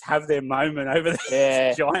players just have their moment over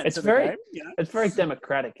the giants of the game. It's very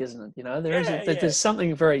democratic, isn't it? There's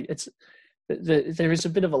something very. There is a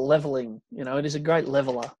bit of a leveling. It is a great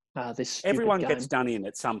leveler. Everyone gets done in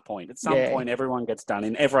at some point. At some point, everyone gets done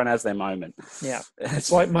in. Everyone has their moment. Yeah,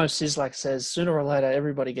 it's like Mo Sislak says: sooner or later,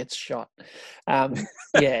 everybody gets shot. And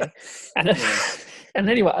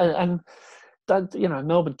anyway,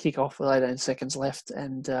 Melbourne kick off with 18 seconds left,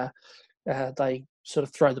 and they sort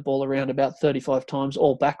of throw the ball around about 35 times,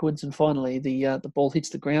 all backwards, and finally the ball hits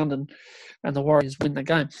the ground, and the Warriors win the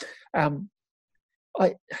game.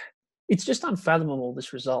 It's just unfathomable,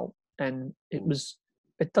 this result, and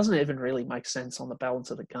it doesn't even really make sense on the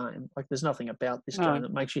balance of the game. There's nothing about this game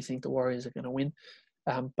that makes you think the Warriors are going to win.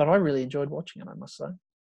 But I really enjoyed watching it, I must say.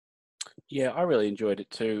 Yeah, I really enjoyed it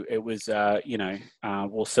too. It was,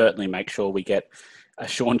 we'll certainly make sure we get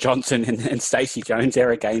Sean Johnson and Stacey Jones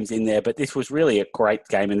era games in there. But this was really a great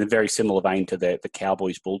game in a very similar vein to the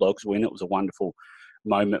Cowboys-Bulldogs win. It was a wonderful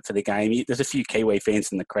moment for the game. There's a few Kiwi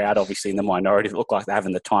fans in the crowd, obviously in the minority, that look like they're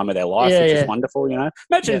having the time of their life, which is wonderful.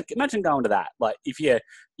 Imagine going to that. If you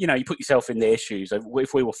put yourself in their shoes.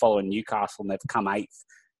 If we were following Newcastle and they've come 8th,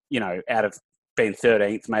 out of being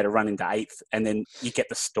 13th, made a run into 8th, and then you get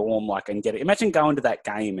the Storm and get it. Imagine going to that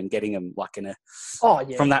game and getting them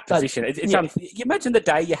from that position. You imagine the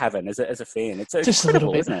day you're having as a fan. It's just a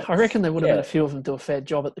little bit, isn't it? I reckon there would have been a few of them do a fair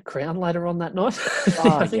job at the Crown later on that night.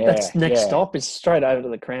 I think that's next stop is straight over to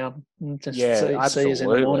the Crown. Just see us in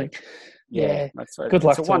the morning. Good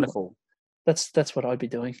luck. It's wonderful. That's what I'd be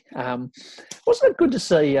doing. Wasn't it good to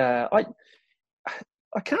see?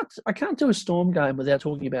 I can't do a Storm game without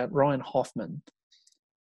talking about Ryan Hoffman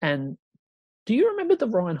and Do you remember the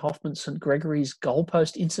Ryan Hoffman St Gregory's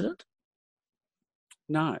goalpost incident?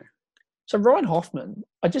 No. So Ryan Hoffman,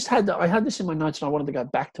 I had this in my notes and I wanted to go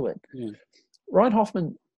back to it. Yeah. Ryan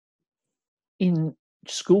Hoffman in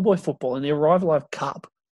schoolboy football in the Arrive Alive Cup,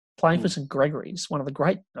 playing for St Gregory's, one of the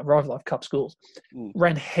great Arrive Alive Cup schools,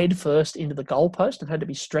 ran head first into the goalpost and had to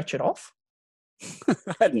be stretchered off. I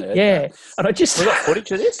hadn't heard that. And I just... We got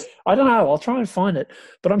footage of this? I don't know. I'll try and find it.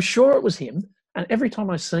 But I'm sure it was him. And every time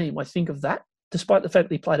I see him, I think of that. Despite the fact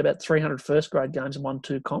that he played about 300 first grade games and won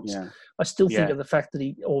 2 comps, I still think of the fact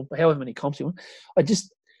that or however many comps he won, I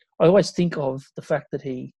always think of the fact that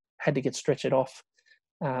he had to get stretchered off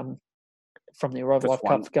from the Arrive Alive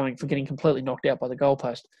Cup for getting completely knocked out by the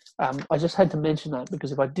goalpost. I just had to mention that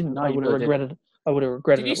because if I didn't, I would have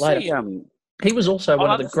regretted it later. He was also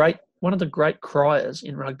one of the great criers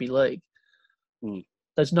in rugby league.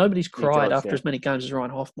 There's nobody's cried after as many games as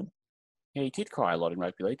Ryan Hoffman. Yeah, he did cry a lot in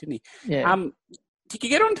rugby league, didn't he? Yeah. Did you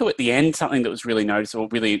get onto at the end something that was really noticeable,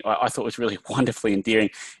 I thought was really wonderfully endearing?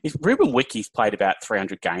 Is Ruben Wicky's played about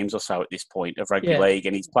 300 games or so at this point of rugby league,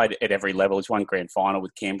 and he's played at every level. He's won grand final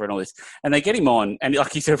with Canberra and all this. And they get him on, and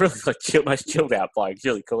he's a really most chilled out bloke. He's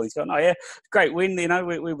really cool. He's going, great win.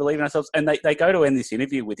 We believe in ourselves. And they go to end this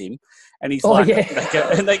interview with him, and he's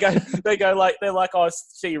they go like, they're like, oh,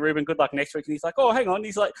 see you, Ruben. Good luck next week. And he's like, oh, hang on.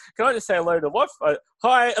 He's like, can I just say hello to the wife?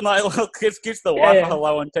 Hi, and gives the wife a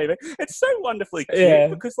hello on TV. It's so wonderfully cute. Yeah,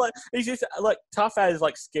 because he's just tough as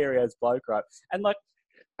scary as bloke, right? And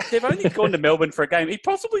they've only gone to Melbourne for a game. He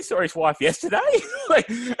possibly saw his wife yesterday, and he's like,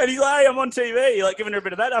 "Hey, I'm on TV," giving her a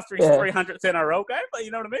bit of that after his 300th NRL game.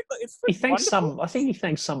 You know what I mean? He thanks I think he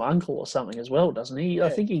thanks some uncle or something as well, doesn't he? Yeah. I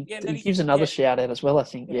think he gives another shout out as well. I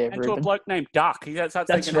think, and Ruben. To a bloke named Duck. He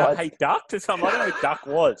starts thinking, "Hey, Duck," to someone. I don't know who Duck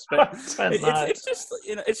was, but it's just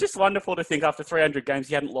it's just wonderful to think after 300 games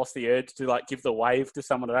he hadn't lost the urge to give the wave to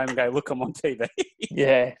someone at home and go, "Look, I'm on TV."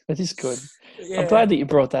 Yeah, that is good. Yeah. I'm glad that you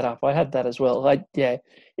brought that up. I had that as well.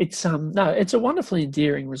 It's it's a wonderfully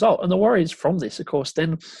endearing result. And the Warriors from this, of course,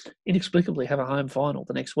 then inexplicably have a home final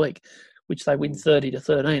the next week, which they win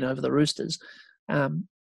 30-13 over the Roosters.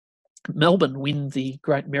 Melbourne win the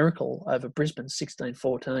great miracle over Brisbane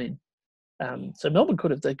 16-14. So Melbourne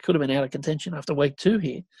could have been out of contention after week 2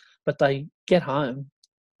 here, but they get home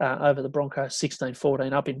over the Broncos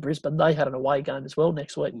 16-14 up in Brisbane. They had an away game as well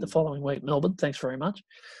next week, the following week, Melbourne. Thanks very much.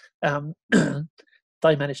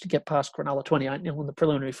 They managed to get past Cronulla 28-0 in the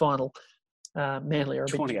preliminary final. Manly are a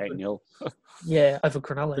bit 28-0. Yeah, over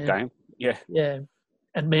Cronulla. Good game. Yeah. Yeah.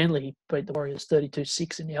 And Manly beat the Warriors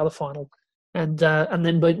 32-6 in the other final, and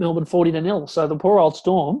then beat Melbourne 40-0. So the poor old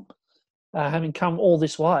Storm, having come all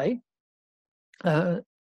this way, were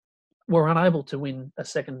unable to win a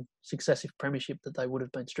second successive premiership that they would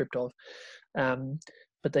have been stripped of.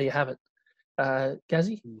 But there you have it.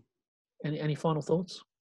 Gazzy, any final thoughts?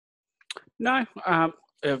 No,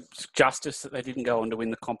 it's justice that they didn't go on to win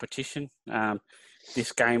the competition.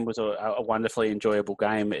 This game was a wonderfully enjoyable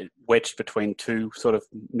game. It wedged between two sort of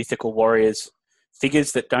mythical Warriors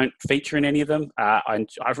figures that don't feature in any of them. I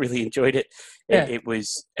really enjoyed it. Yeah. It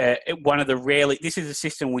was one of the rarely... This is a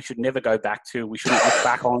system we should never go back to. We shouldn't look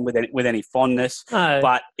back on with any fondness. No.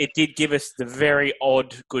 But it did give us the very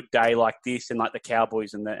odd good day like this, and the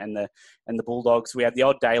Cowboys and the Bulldogs. We had the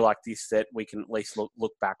odd day like this that we can at least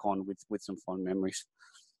look back on with some fond memories.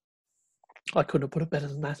 I couldn't have put it better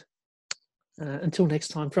than that. Until next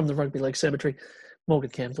time, from the Rugby League Cemetery,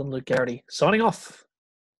 Morgan Campbell and Luke Garrity signing off.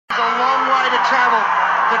 It's a long way to travel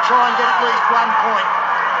to try and get at least 1 point.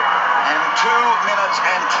 And 2 minutes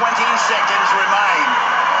and 20 seconds remain.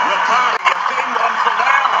 Riccardi, you fend on for